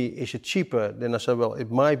ask me, is it cheaper? Then I said, well, it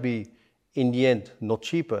might be in the end not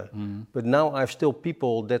cheaper. But now I have still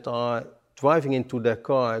people that are driving into their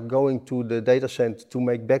car, going to the data center to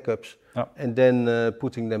make backups and then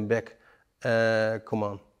putting them back. Come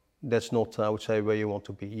on, that's not, I would say, where you want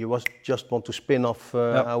to be. You just want to spin off,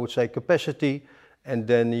 I would say, capacity, and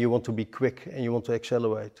then you want to be quick and you want to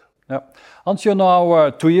accelerate. Hans, you're now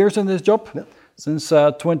 2 years in this job, since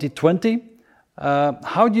 2020.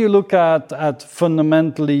 How do you look at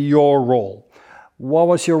fundamentally your role? What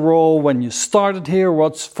was your role when you started here?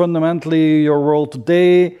 What's fundamentally your role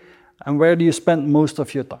today? And where do you spend most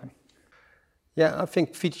of your time? Yeah, I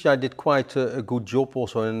think VTI did quite a good job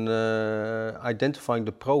also in identifying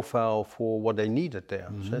the profile for what they needed there.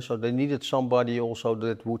 So they needed somebody also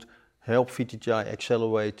that would help VTI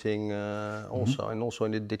accelerating also, and also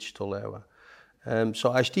in the digital era.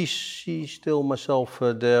 So I see still myself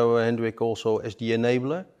there, Hendrik, also as the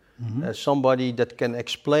enabler. As somebody that can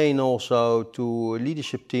explain also to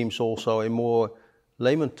leadership teams also in more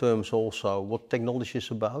layman terms also what technology is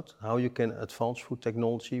about, how you can advance through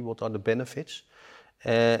technology, what are the benefits,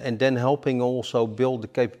 and then helping also build the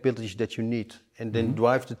capabilities that you need, and then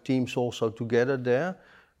drive the teams also together there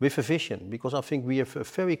with a vision, because I think we have a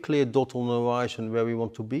very clear dot on the horizon where we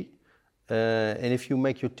want to be, and if you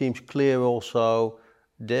make your teams clear also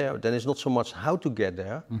there, then it's not so much how to get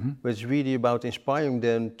there, but it's really about inspiring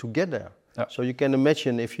them to get there. So you can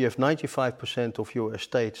imagine if you have 95% of your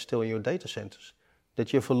estate still in your data centers,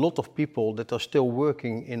 that you have a lot of people that are still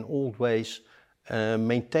working in old ways,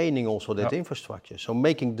 maintaining also that infrastructure. So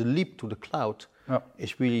making the leap to the cloud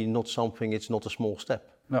is really not something, it's not a small step.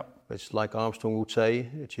 It's like Armstrong would say,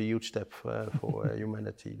 it's a huge step for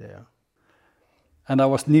humanity there. And that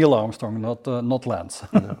was Neil Armstrong, not Lance.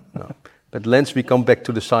 No. But Lance, we come back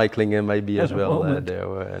to the cycling and maybe as well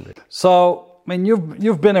there. So, I mean,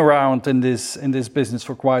 you've been around in this business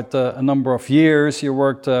for quite a number of years. You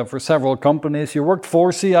worked for several companies. You worked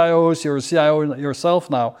for CIOs. You're a CIO yourself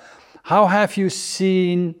now. How have you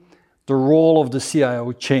seen the role of the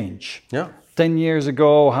CIO change? 10 years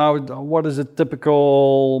ago, what is a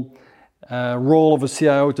typical role of a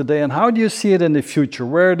CIO today, and how do you see it in the future?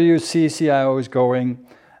 Where do you see CIOs going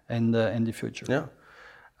in the future?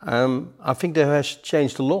 I think there has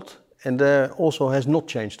changed a lot, and there also has not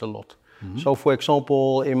changed a lot. So, for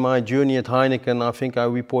example, in my journey at Heineken, I think I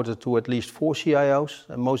reported to at least 4 CIOs,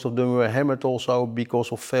 and most of them were hammered also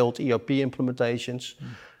because of failed ERP implementations.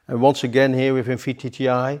 And once again, here within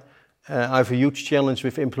VTI, I have a huge challenge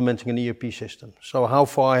with implementing an ERP system. So how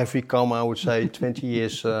far have we come, I would say, 20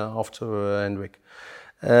 years after Hendrik.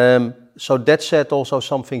 So that said, also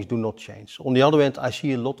some things do not change. On the other hand, I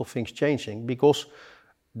see a lot of things changing because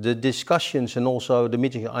the discussions and also the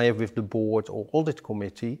meetings I have with the board or audit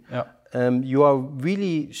committee, you are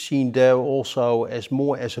really seen there also as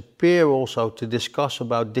more as a peer also to discuss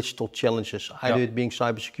about digital challenges, either it being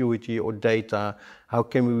cybersecurity or data. How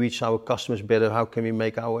can we reach our customers better? How can we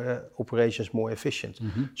make our operations more efficient?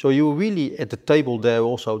 So you're really at the table there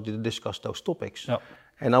also to discuss those topics.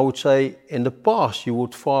 And I would say in the past you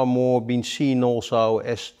would far more been seen also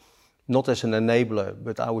as not as an enabler,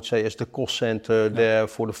 but I would say as the cost center there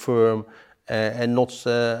for the firm. And not,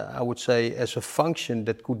 I would say, as a function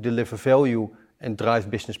that could deliver value and drive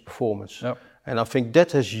business performance. And I think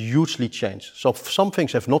that has hugely changed. So some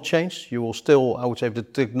things have not changed. You will still, I would say, if the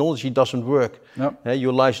technology doesn't work,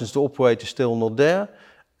 your license to operate is still not there.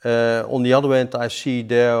 On the other hand, I see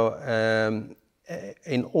there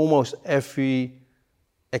in almost every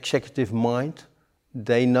executive mind,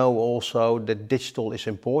 they know also that digital is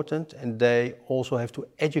important and they also have to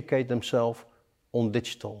educate themselves on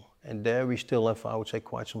digital. And there we still have, I would say,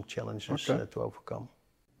 quite some challenges to overcome.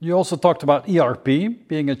 You also talked about ERP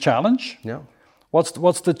being a challenge.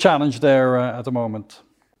 What's the challenge there at the moment?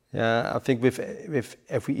 Yeah, I think with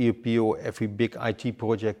every ERP or every big IT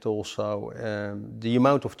project also, the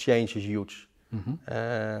amount of change is huge.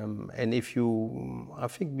 And if you, I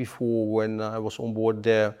think before when I was on board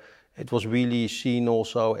there, it was really seen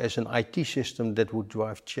also as an IT system that would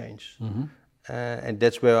drive change. And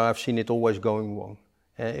that's where I've seen it always going wrong.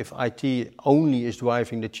 If IT only is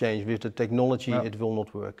driving the change with the technology, it will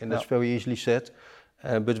not work. And that's very easily said.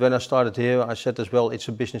 But when I started here, I said as well, it's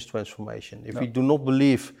a business transformation. If we do not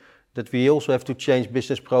believe that we also have to change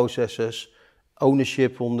business processes,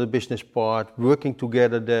 ownership on the business part, working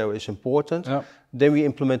together there is important, then we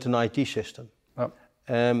implement an IT system.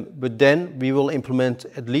 But then we will implement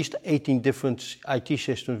at least 18 different IT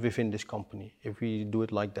systems within this company, if we do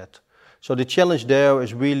it like that. So the challenge there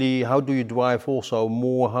is really how do you drive also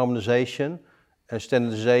more harmonization and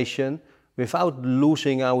standardization without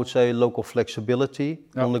losing, I would say, local flexibility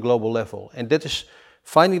on the global level. And that is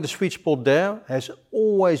finding the sweet spot there has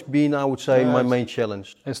always been, I would say, my main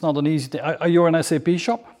challenge. It's not an easy thing. Are you an SAP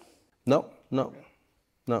shop? No.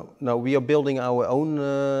 We are building our own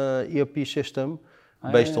ERP system.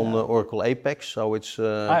 Based on Oracle Apex, so it's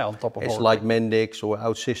on top of it's Oracle. like Mendix or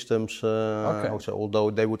OutSystems. I would say, although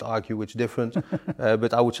they would argue it's different,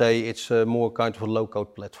 but I would say it's more kind of a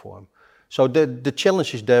low-code platform. So the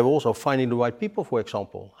challenge is there also finding the right people. For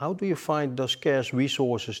example, how do you find those scarce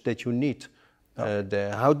resources that you need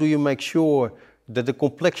there? How do you make sure that the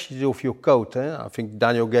complexity of your code? I think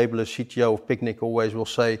Daniel Gabler, CTO of Picnic, always will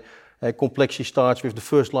say. Complexity starts with the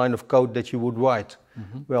first line of code that you would write.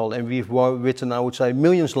 Well, and we've written, I would say,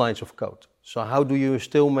 millions lines of code. So how do you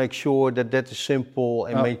still make sure that that is simple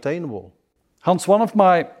and maintainable? Hans, one of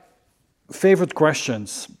my favorite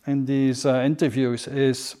questions in these interviews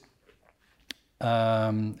is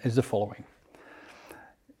the following.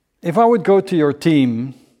 If I would go to your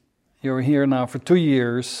team, you're here now for 2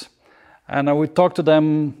 years, and I would talk to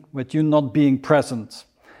them with you not being present,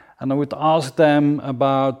 and I would ask them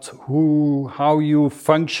about how you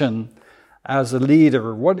function as a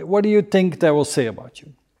leader. What do you think they will say about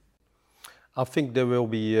you? I think there will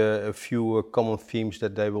be a few common themes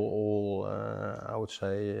that they will all, I would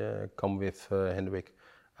say, come with, Hendrik.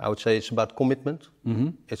 I would say it's about commitment,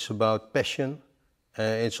 it's about passion,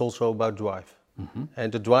 it's also about drive.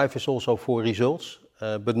 And the drive is also for results,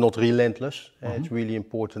 but not relentless. It's really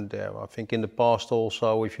important there. I think in the past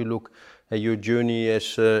also, if you look at your journey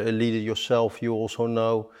as a leader yourself, you also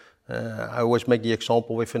know, I always make the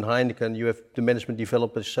example within Heineken, you have the management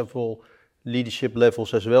developed several leadership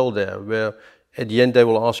levels as well there, where at the end they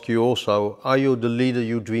will ask you also, are you the leader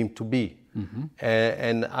you dream to be?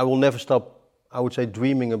 And I will never stop, I would say,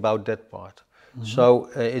 dreaming about that part. So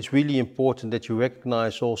it's really important that you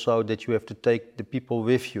recognize also that you have to take the people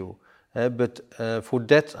with you. But for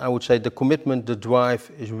that, I would say the commitment, the drive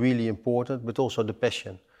is really important, but also the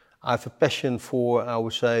passion. I have a passion for, I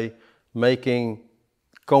would say, making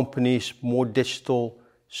companies more digital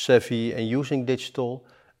savvy and using digital.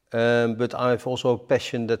 But I have also a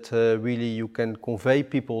passion that really you can convey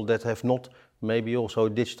people that have not maybe also a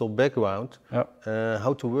digital background,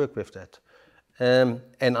 how to work with that.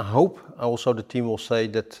 And I hope also the team will say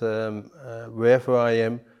that wherever I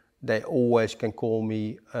am, they always can call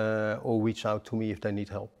me or reach out to me if they need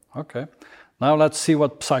help. Okay. Now let's see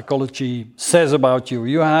what psychology says about you.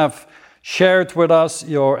 You have shared with us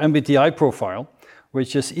your MBTI profile,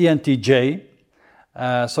 which is ENTJ,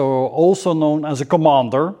 so also known as a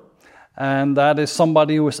commander. And that is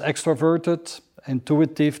somebody who is extroverted,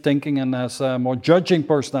 intuitive thinking, and has more judging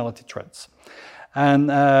personality traits.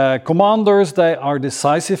 And commanders, they are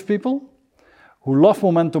decisive people who love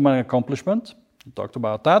momentum and accomplishment. You talked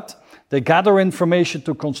about that. They gather information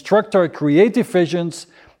to construct their creative visions,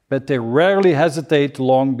 but they rarely hesitate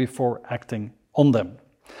long before acting on them.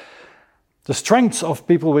 The strengths of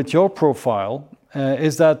people with your profile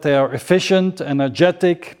is that they are efficient,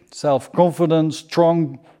 energetic, self-confident,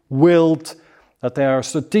 strong-willed, that they are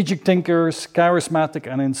strategic thinkers,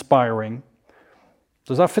 charismatic and inspiring.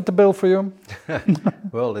 Does that fit the bill for you?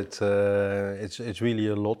 Well, it's really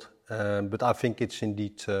a lot, but I think it's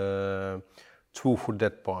indeed true for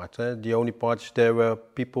that part. The only part is there where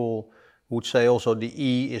people would say also the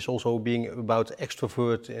E is also being about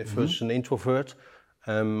extrovert versus an introvert.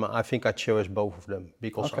 I think I cherish both of them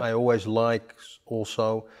because I always like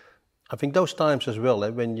also, I think those times as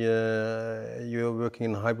well, when you're working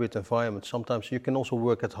in a hybrid environment, sometimes you can also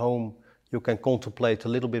work at home, you can contemplate a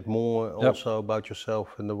little bit more also about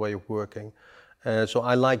yourself and the way of working. So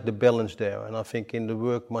I like the balance there, and I think in the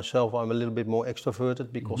work myself I'm a little bit more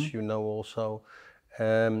extroverted because you know also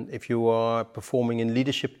if you are performing in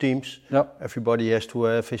leadership teams, everybody has to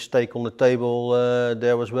have his stake on the table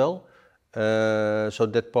there as well. So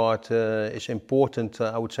that part is important,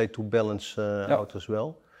 I would say, to balance out as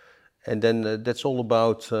well. And then that's all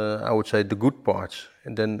about, I would say, the good parts.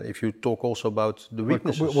 And then if you talk also about the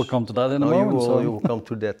weaknesses. We'll come to that in a moment. You will come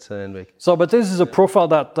to that, Henrik. So, but this is a profile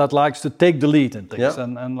that likes to take the lead in things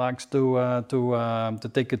and likes to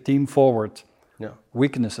take a team forward.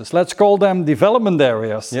 Weaknesses. Let's call them development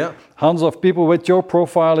areas. Hans, of people with your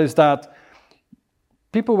profile is that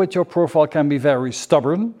people with your profile can be very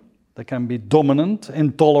stubborn. They can be dominant,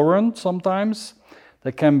 intolerant sometimes.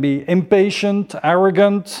 They can be impatient,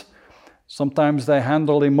 arrogant. Sometimes they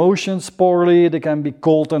handle emotions poorly. They can be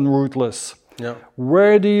cold and ruthless.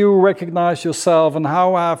 Where do you recognize yourself, and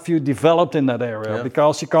how have you developed in that area?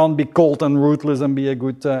 Because you can't be cold and ruthless and be a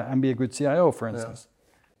good CIO, for instance.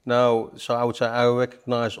 No, so I would say I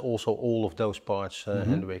recognize also all of those parts,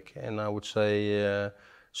 Henrik, and I would say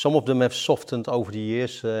some of them have softened over the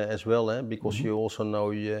years as well, because you also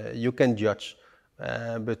know you can judge,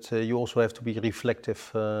 but you also have to be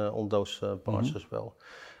reflective on those parts as well.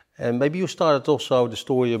 And maybe you started also the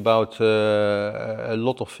story about a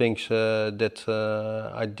lot of things that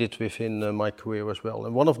I did within my career as well.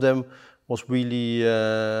 And one of them was really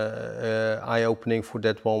eye-opening for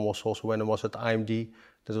that one was also when I was at IMD.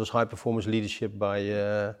 That was High Performance Leadership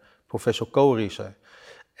by Professor Kohlrieser.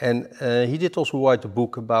 And he did also write a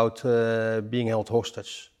book about being held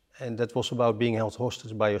hostage. And that was about being held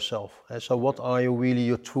hostage by yourself. So what are really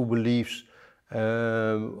your true beliefs?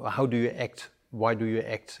 How do you act? Why do you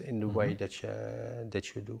act in the way that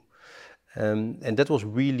you do? And that was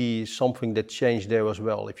really something that changed there as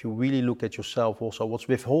well. If you really look at yourself also, what's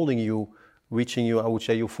withholding you, reaching you, I would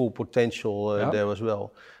say, your full potential there as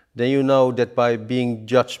well. Then you know that by being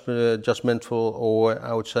judgmental, or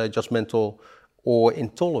I would say judgmental or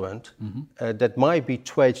intolerant, that might be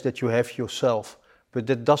traits that you have yourself, but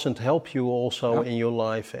that doesn't help you also in your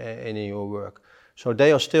life and in your work. So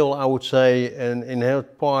they are still, I would say, an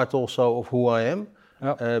inherent part also of who I am,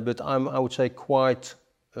 but I'm, I would say, quite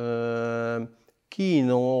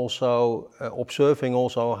keen on also observing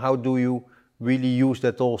also how do you really use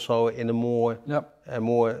that also in a more,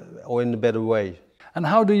 or in a better way. And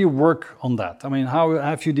how do you work on that? I mean, how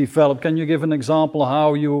have you developed? Can you give an example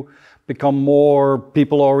how you become more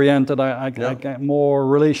people-oriented, more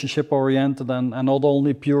relationship-oriented, and not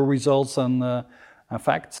only pure results and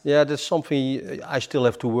facts? Yeah, that's something I still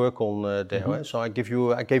have to work on there. So I gave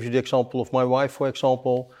you the example of my wife, for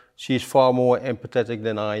example. She's far more empathetic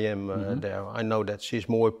than I am there. I know that she's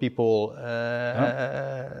more people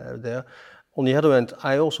there. On the other hand,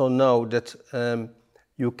 I also know that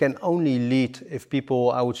you can only lead if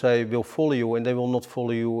people, I would say, will follow you, and they will not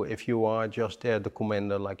follow you if you are just there, the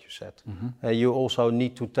commander, like you said. You also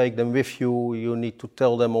need to take them with you. You need to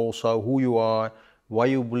tell them also who you are, why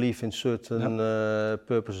you believe in certain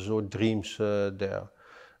purposes or dreams there.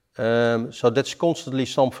 So that's constantly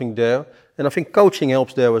something there. And I think coaching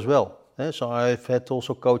helps there as well. So I've had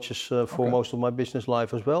also coaches for most of my business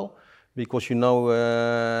life as well. Because you know,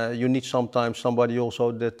 you need sometimes somebody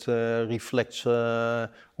also that reflects, or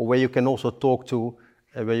where you can also talk to,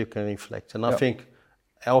 where you can reflect. And I think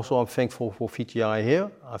also I'm thankful for VTI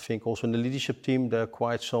here. I think also in the leadership team there are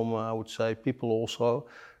quite some, I would say, people also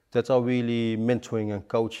that are really mentoring and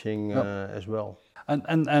coaching as well.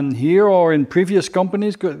 And here or in previous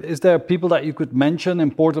companies, is there people that you could mention,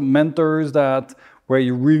 important mentors that where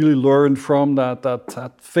you really learned from, that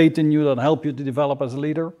had faith in you, that helped you to develop as a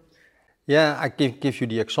leader? Yeah, I give you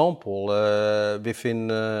the example within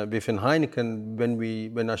Heineken.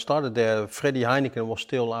 When I started there, Freddy Heineken was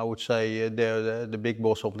still, I would say, the big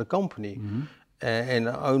boss of the company, and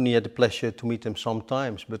I only had the pleasure to meet him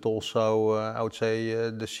sometimes, but also I would say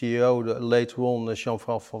the CEO later on,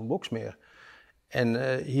 Jean-François van Boxmeer.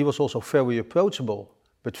 And he was also very approachable,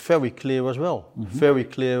 but very clear as well. Very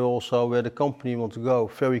clear also where the company wants to go,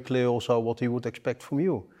 very clear also what he would expect from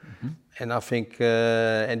you. And I think,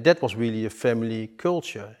 and that was really a family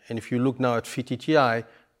culture. And if you look now at VTTI,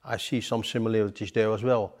 I see some similarities there as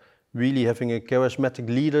well. Really having a charismatic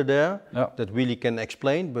leader there that really can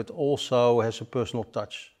explain, but also has a personal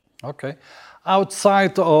touch. Okay.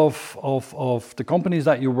 Outside of the companies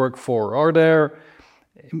that you work for, are there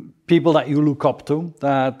people that you look up to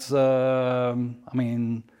that, I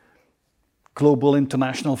mean, global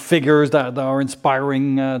international figures that are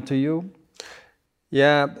inspiring to you?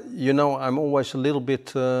 Yeah, you know, I'm always a little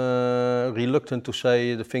bit reluctant to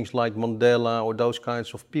say the things like Mandela or those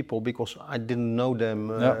kinds of people because I didn't know them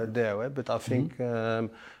there. But I think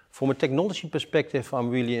from a technology perspective, I'm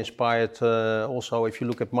really inspired. Also, if you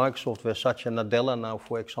look at Microsoft, where Satya Nadella now,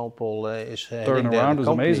 for example, is heading there, the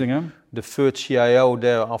company, amazing, huh? The third CIO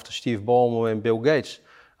there after Steve Ballmer and Bill Gates.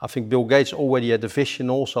 I think Bill Gates already had the vision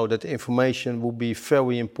also that information will be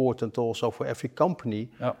very important also for every company,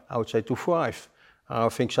 I would say, to thrive. I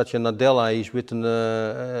think Satya Nadella, he's written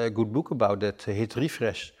a good book about that, Hit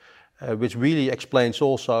Refresh, which really explains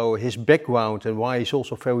also his background and why he's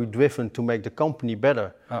also very driven to make the company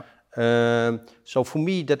better. So for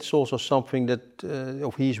me, that's also something that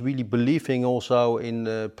he's really believing also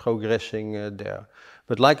in progressing there.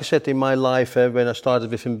 But like I said, in my life, when I started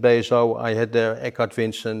within BSO, I had there Eckhard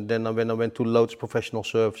Vincent. Then when I went to Lotus Professional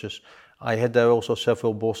Services, I had there also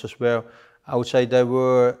several bosses where I would say there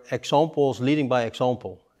were examples, leading by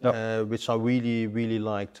example, which I really, really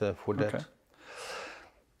liked for that. Okay.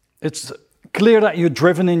 It's clear that you're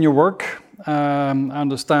driven in your work. I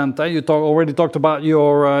understand that you already talked about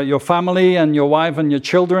your family and your wife and your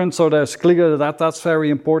children, so there's clear that that's very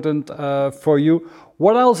important for you.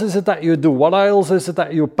 What else is it that you do? What else is it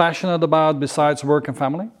that you're passionate about besides work and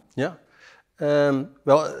family? Yeah.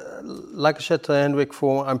 Well, like I said, Hendrik,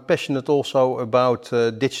 I'm passionate also about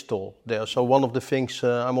digital there. So one of the things,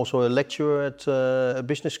 I'm also a lecturer at a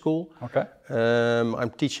business school. Okay. I'm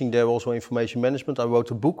teaching there also information management. I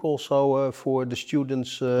wrote a book also for the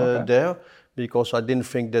students there, because I didn't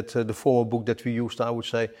think that the former book that we used, I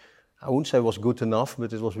wouldn't say was good enough,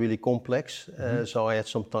 but it was really complex. So I had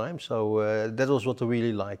some time. So that was what I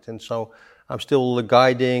really liked. And so I'm still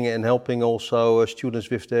guiding and helping also students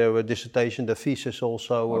with their dissertation, their thesis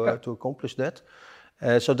also to accomplish that.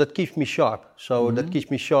 So that keeps me sharp. So that keeps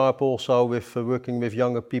me sharp also with working with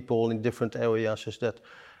younger people in different areas as that.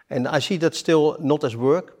 And I see that still not as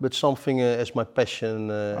work, but something as my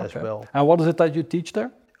passion as well. And what is it that you teach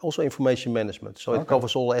there? Also information management. So it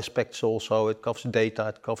covers all aspects also. It covers data,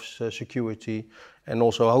 it covers security. And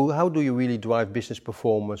also how do you really drive business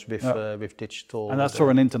performance with digital. And that's for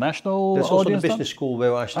an international audience? That's also the business school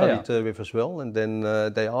where I studied with as well. And then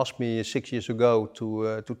they asked me 6 years ago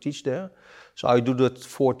to teach there. So I do that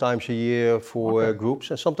 4 times a year for groups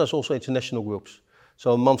and sometimes also international groups.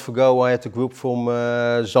 So a month ago I had a group from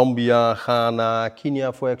Zambia, Ghana,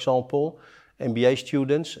 Kenya, for example. MBA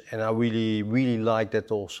students, and I really, really like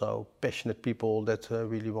that also. Passionate people that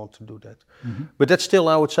really want to do that. But that's still,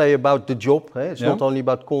 I would say, about the job. It's not only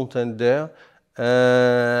about content there.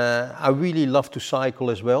 I really love to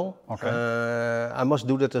cycle as well. I must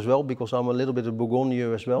do that as well because I'm a little bit of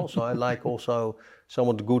Bourgogne as well. So I like also some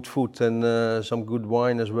of the good food and some good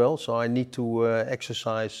wine as well. So I need to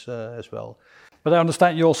exercise as well. But I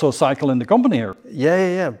understand you also cycle in the company here.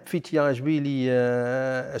 Yeah. VTI is really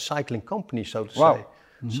a cycling company, so to say.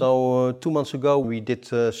 So 2 months ago we did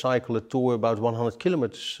cycle a tour about 100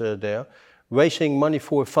 kilometers there, raising money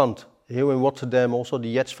for a fund here in Rotterdam, also the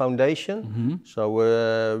Yates Foundation. So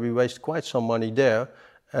we raised quite some money there.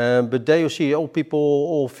 But there you see all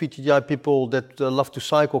VTI people that love to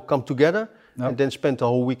cycle come together and then spend the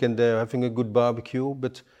whole weekend there having a good barbecue.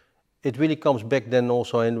 But it really comes back then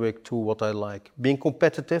also, Hendrik, to what I like. Being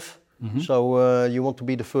competitive, so you want to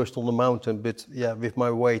be the first on the mountain, but yeah, with my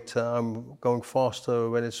weight, I'm going faster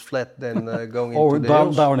when it's flat than going into the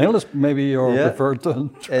hills. Downhill is maybe your preferred track.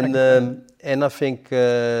 And I think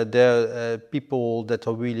there are people that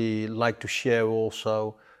are really like to share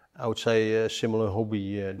also, I would say, a similar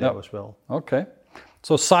hobby there as well. Okay.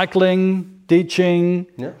 So cycling, teaching,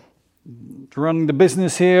 running the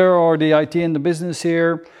business here or the IT in the business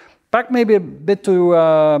here. Back maybe a bit to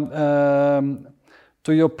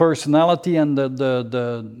your personality and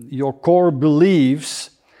your core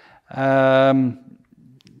beliefs.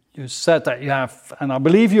 You said that you have, and I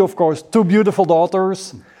believe you, of course, 2 beautiful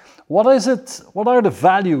daughters. What is it? What are the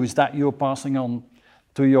values that you're passing on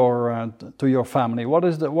to your family? What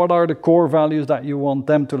are the core values that you want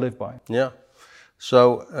them to live by? Yeah.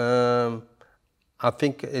 So I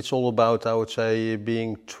think it's all about, I would say,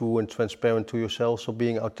 being true and transparent to yourself, so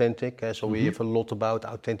being authentic. So we have a lot about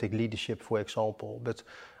authentic leadership, for example. But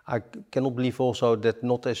I cannot believe also that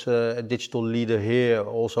not as a digital leader here,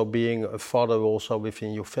 also being a father also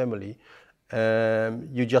within your family,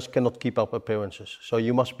 you just cannot keep up appearances. So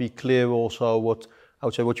you must be clear also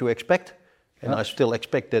what you expect. And I still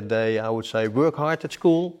expect that they, I would say, work hard at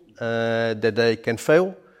school, that they can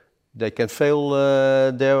fail. They can fail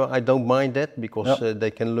there. I don't mind that because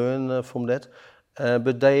they can learn from that.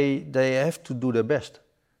 But they have to do their best.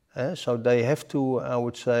 So they have to, I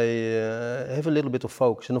would say, have a little bit of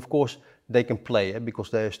focus. And of course, they can play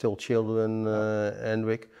because they are still children,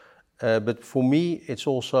 Hendrik. But for me, it's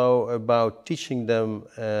also about teaching them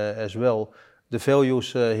as well the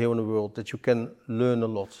values here in the world, that you can learn a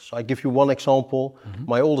lot. So I give you one example.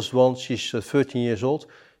 My oldest one, she's 13 years old.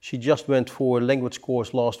 She just went for a language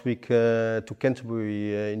course last week to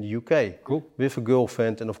Canterbury in the UK. Cool. With a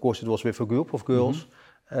girlfriend, and of course it was with a group of girls.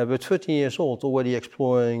 But 13 years old, already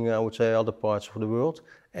exploring, I would say, other parts of the world,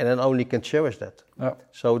 and then only can cherish that.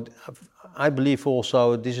 So I believe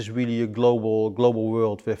also this is really a global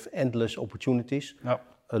world with endless opportunities.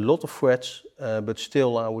 A lot of threats, but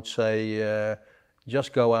still, I would say,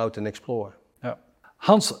 just go out and explore.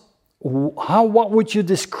 Hans, what would you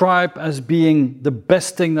describe as being the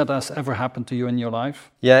best thing that has ever happened to you in your life?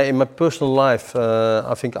 Yeah, in my personal life,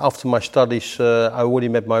 I think after my studies, I already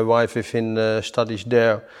met my wife within studies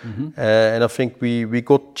there. And I think we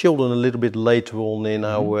got children a little bit later on in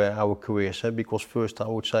our careers. Because first, I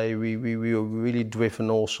would say, we were really driven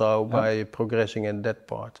also by progressing in that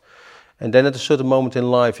part. And then at a certain moment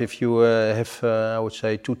in life, if you have, I would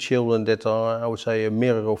say, two children that are, I would say, a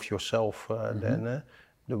mirror of yourself, then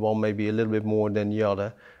the one maybe a little bit more than the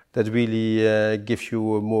other, that really gives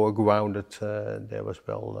you a more grounded there as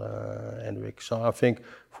well, Hendrik. So I think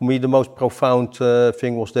for me the most profound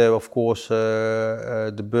thing was there, of course,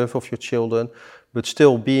 the birth of your children, but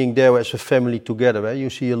still being there as a family together.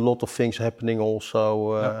 You see a lot of things happening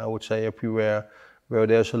also, I would say, everywhere, where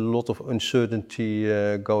there's a lot of uncertainty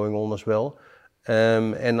going on as well.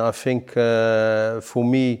 And I think for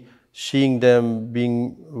me, seeing them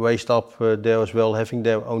being raised up there as well, having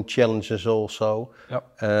their own challenges also,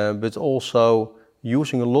 but also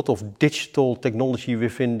using a lot of digital technology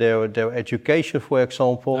within their education, for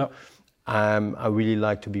example. I really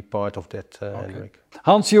like to be part of that, Hendrik.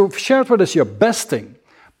 Hans, you've shared with us your best thing,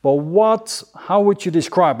 but how would you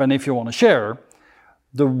describe, and if you want to share,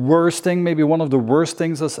 the worst thing, maybe one of the worst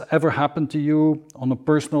things that's ever happened to you on a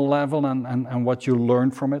personal level, and what you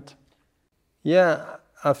learned from it? Yeah,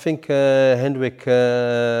 I think, Hendrik,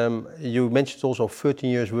 you mentioned also 13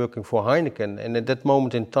 years working for Heineken. And at that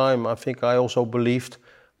moment in time, I think I also believed,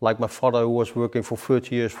 like my father who was working for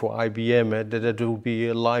 30 years for IBM, that it would be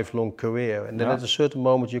a lifelong career. And then at a certain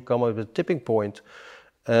moment you come up with a tipping point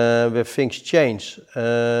where things change.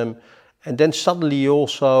 And then suddenly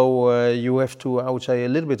also you have to, I would say, a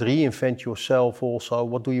little bit reinvent yourself also.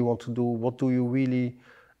 What do you want to do? What do you really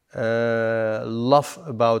love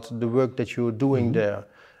about the work that you're doing there?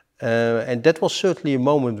 And that was certainly a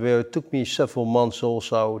moment where it took me several months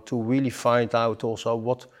also to really find out also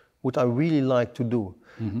what would I really like to do.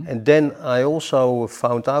 And then I also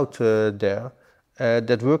found out there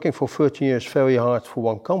that working for 13 years very hard for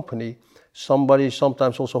one company, somebody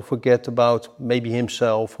sometimes also forget about maybe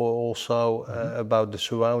himself or also about the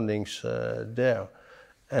surroundings there.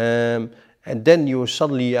 And then you're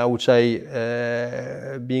suddenly, I would say,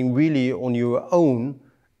 being really on your own.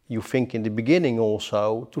 You think in the beginning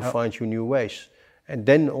also to find your new ways. And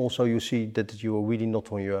then also you see that you are really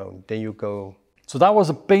not on your own. Then you go. So that was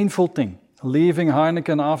a painful thing, leaving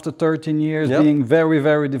Heineken after 13 years, being very,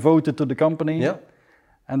 very devoted to the company.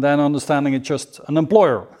 And then understanding it's just an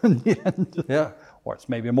employer in the end. Or it's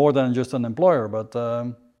maybe more than just an employer, but...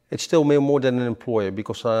 It's still more than an employer,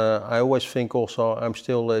 because I always think also I'm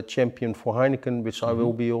still a champion for Heineken, which I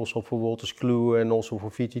will be also for Wolters Kluwer and also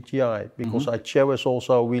for VTTI, because I cherish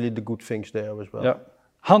also really the good things there as well.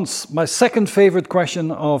 Hans, my second favorite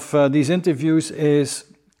question of these interviews is,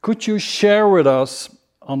 could you share with us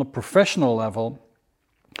on a professional level,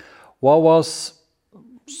 what was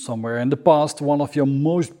somewhere in the past one of your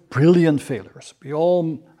most brilliant failures? We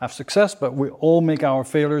all have success, but we all make our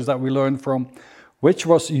failures that we learn from. Which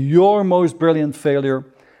was your most brilliant failure,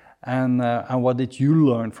 and what did you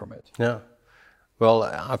learn from it? Well,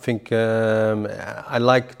 I think I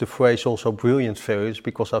like the phrase also brilliant failures,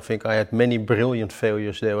 because I think I had many brilliant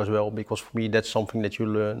failures there as well, because for me that's something that you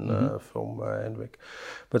learn from Hendrik.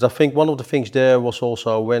 But I think one of the things there was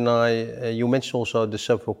also when you mentioned also the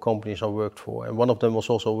several companies I worked for, and one of them was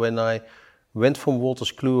also when I went from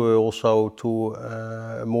Wolters Kluwer also to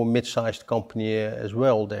a more mid-sized company as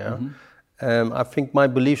well there. I think my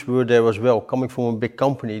beliefs were there as well, coming from a big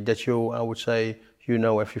company, that I would say, you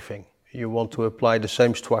know everything. You want to apply the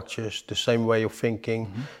same structures, the same way of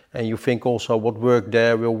thinking, and you think also what worked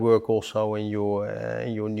there will work also in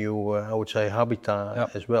your new, I would say,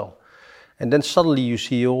 habitat as well. And then suddenly you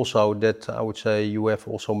see also that, I would say, you have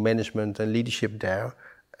also management and leadership there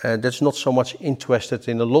that's not so much interested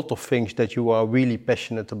in a lot of things that you are really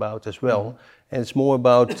passionate about as well. And it's more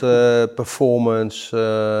about performance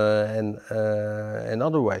and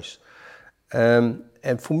other ways.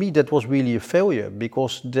 And for me, that was really a failure,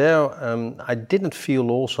 because there I didn't feel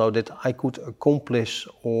also that I could accomplish,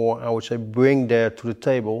 or I would say bring there to the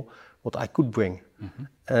table what I could bring.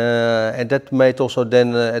 And that made also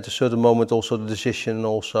then at a certain moment also the decision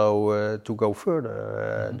also to go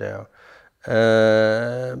further there.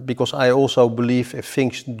 Because I also believe if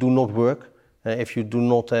things do not work, if you do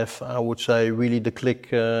not have, I would say, really the click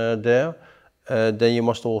there, then you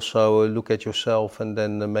must also look at yourself and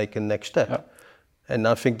then make a next step. Yeah. And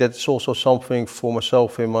I think that's also something for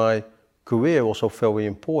myself in my career also very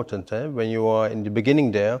important. When you are in the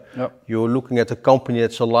beginning there, you're looking at a company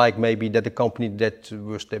that's alike maybe that the company that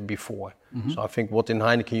was there before. So I think what in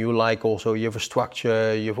Heineken you like also, you have a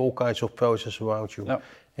structure, you have all kinds of processes around you.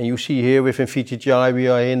 And you see here within VTGI, we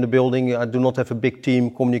are in the building. I do not have a big team,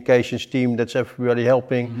 communications team that's everybody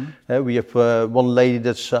helping. We have one lady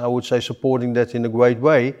that's, I would say, supporting that in a great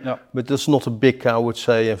way. But there's not a big, I would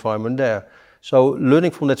say, environment there. So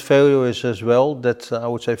learning from that failure is as well that I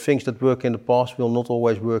would say things that work in the past will not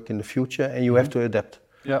always work in the future, and you have to adapt.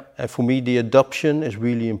 And for me, the adoption is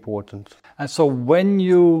really important. And so when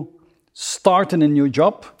you start in a new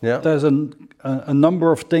job, there's a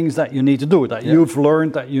number of things that you need to do, that you've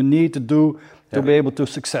learned that you need to do to be able to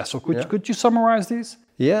success. So could you summarize these?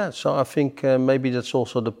 Yeah, so I think maybe that's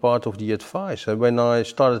also the part of the advice. When I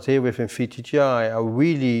started here within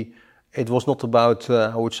VTGI, it was not about,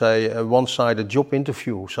 I would say, a one-sided job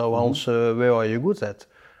interview. So Hans, where are you good at?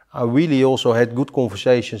 I really also had good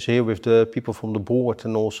conversations here with the people from the board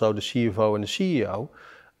and also the CFO and the CEO.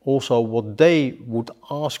 Also what they would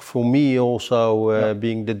ask for me also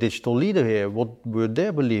being the digital leader here, what were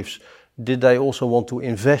their beliefs? Did they also want to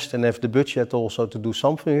invest and have the budget also to do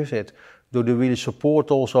something with it? Do they really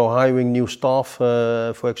support also hiring new staff,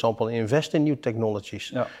 for example, invest in new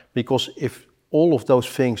technologies? Because if all of those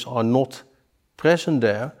things are not present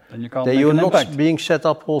there, then you're not being set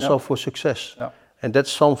up also for success. And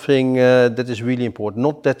that's something that is really important.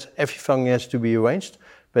 Not that everything has to be arranged,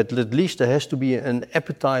 but at least there has to be an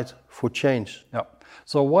appetite for change.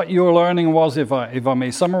 So what you're learning was, if I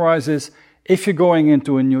may summarize, is if you're going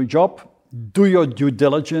into a new job, do your due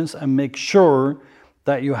diligence and make sure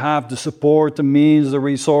that you have the support, the means, the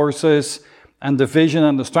resources, and the vision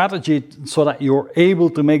and the strategy, so that you're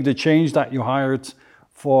able to make the change that you hired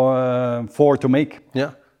for to make.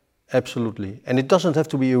 Yeah, absolutely. And it doesn't have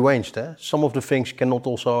to be arranged. Some of the things cannot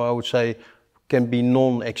also, I would say, can be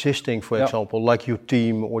non-existing, for example, like your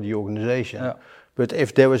team or the organization. But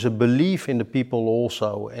if there is a belief in the people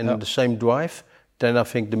also and the same drive, then I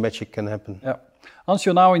think the magic can happen. Hans,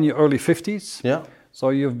 you're now in your early 50s. So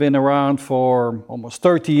you've been around for almost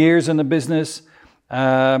 30 years in the business.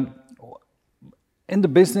 In the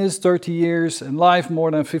business, 30 years, in life,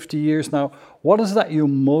 more than 50 years now. What is that you're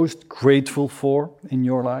most grateful for in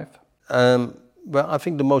your life? Well, I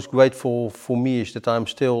think the most grateful for me is that I'm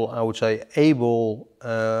still, I would say, able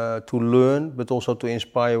to learn, but also to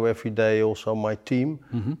inspire every day also my team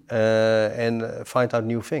and find out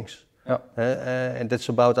new things. And that's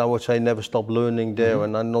about, I would say, never stop learning there.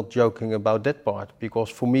 And I'm not joking about that part, because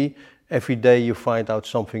for me, every day you find out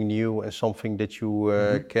something new and something that you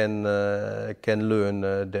can learn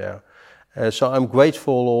there. So I'm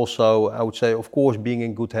grateful also, I would say, of course, being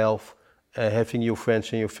in good health, having your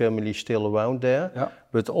friends and your family still around there,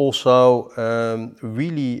 but also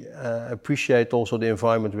really appreciate also the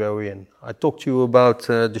environment where we're in. I talked to you about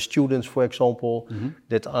the students, for example,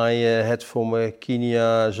 that I had from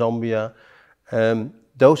Kenya, Zambia.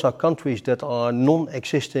 Those are countries that are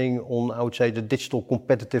non-existing on, I would say, the digital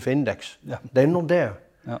competitive index. They're not there.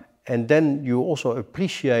 And then you also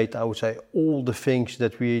appreciate, I would say, all the things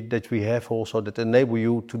that we have also that enable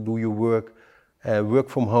you to do your work, work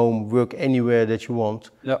from home, work anywhere that you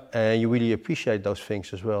want. And you really appreciate those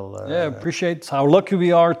things as well. Appreciate how lucky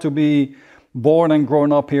we are to be born and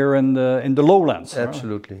grown up here in the lowlands.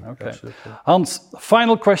 Absolutely. Right? Okay. Absolutely. Hans,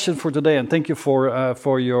 final question for today, and thank you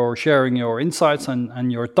for your sharing your insights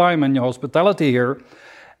and your time and your hospitality here.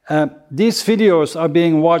 These videos are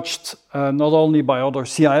being watched not only by other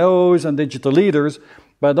CIOs and digital leaders,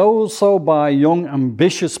 but also by young,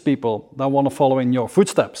 ambitious people that want to follow in your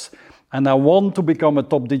footsteps and that want to become a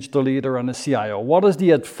top digital leader and a CIO. What is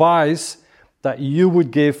the advice that you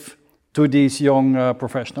would give to these young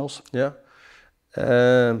professionals? Yeah.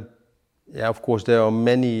 Of course, there are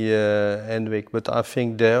many, Hendrik, but I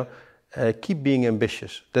think keep being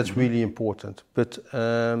ambitious. That's really important. But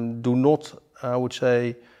do not, I would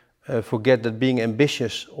say, forget that being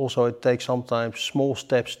ambitious also it takes sometimes small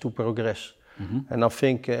steps to progress. And I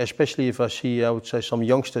think, especially if I see, I would say, some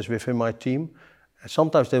youngsters within my team,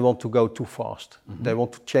 sometimes they want to go too fast. They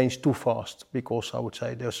want to change too fast because I would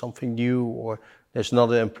say there's something new or there's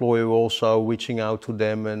another employer also reaching out to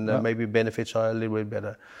them and maybe benefits are a little bit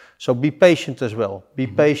better. So be patient as well. Be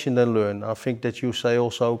patient and learn. I think that you say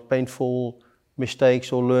also painful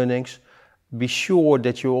mistakes or learnings. Be sure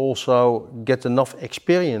that you also get enough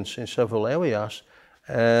experience in several areas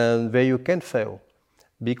and where you can fail.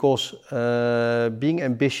 Because being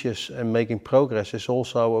ambitious and making progress is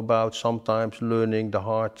also about sometimes learning the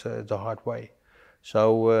hard way.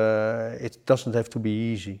 So it doesn't have to be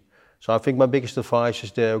easy. So I think my biggest advice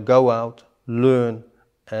is there: go out, learn,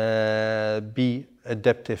 be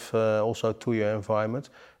adaptive also to your environment,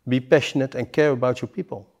 be passionate and care about your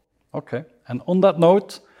people. Okay, and on that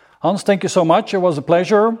note, Hans, thank you so much. It was a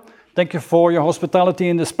pleasure. Thank you for your hospitality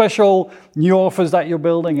in the special new office that you're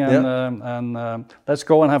building, and let's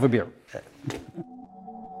go and have a beer.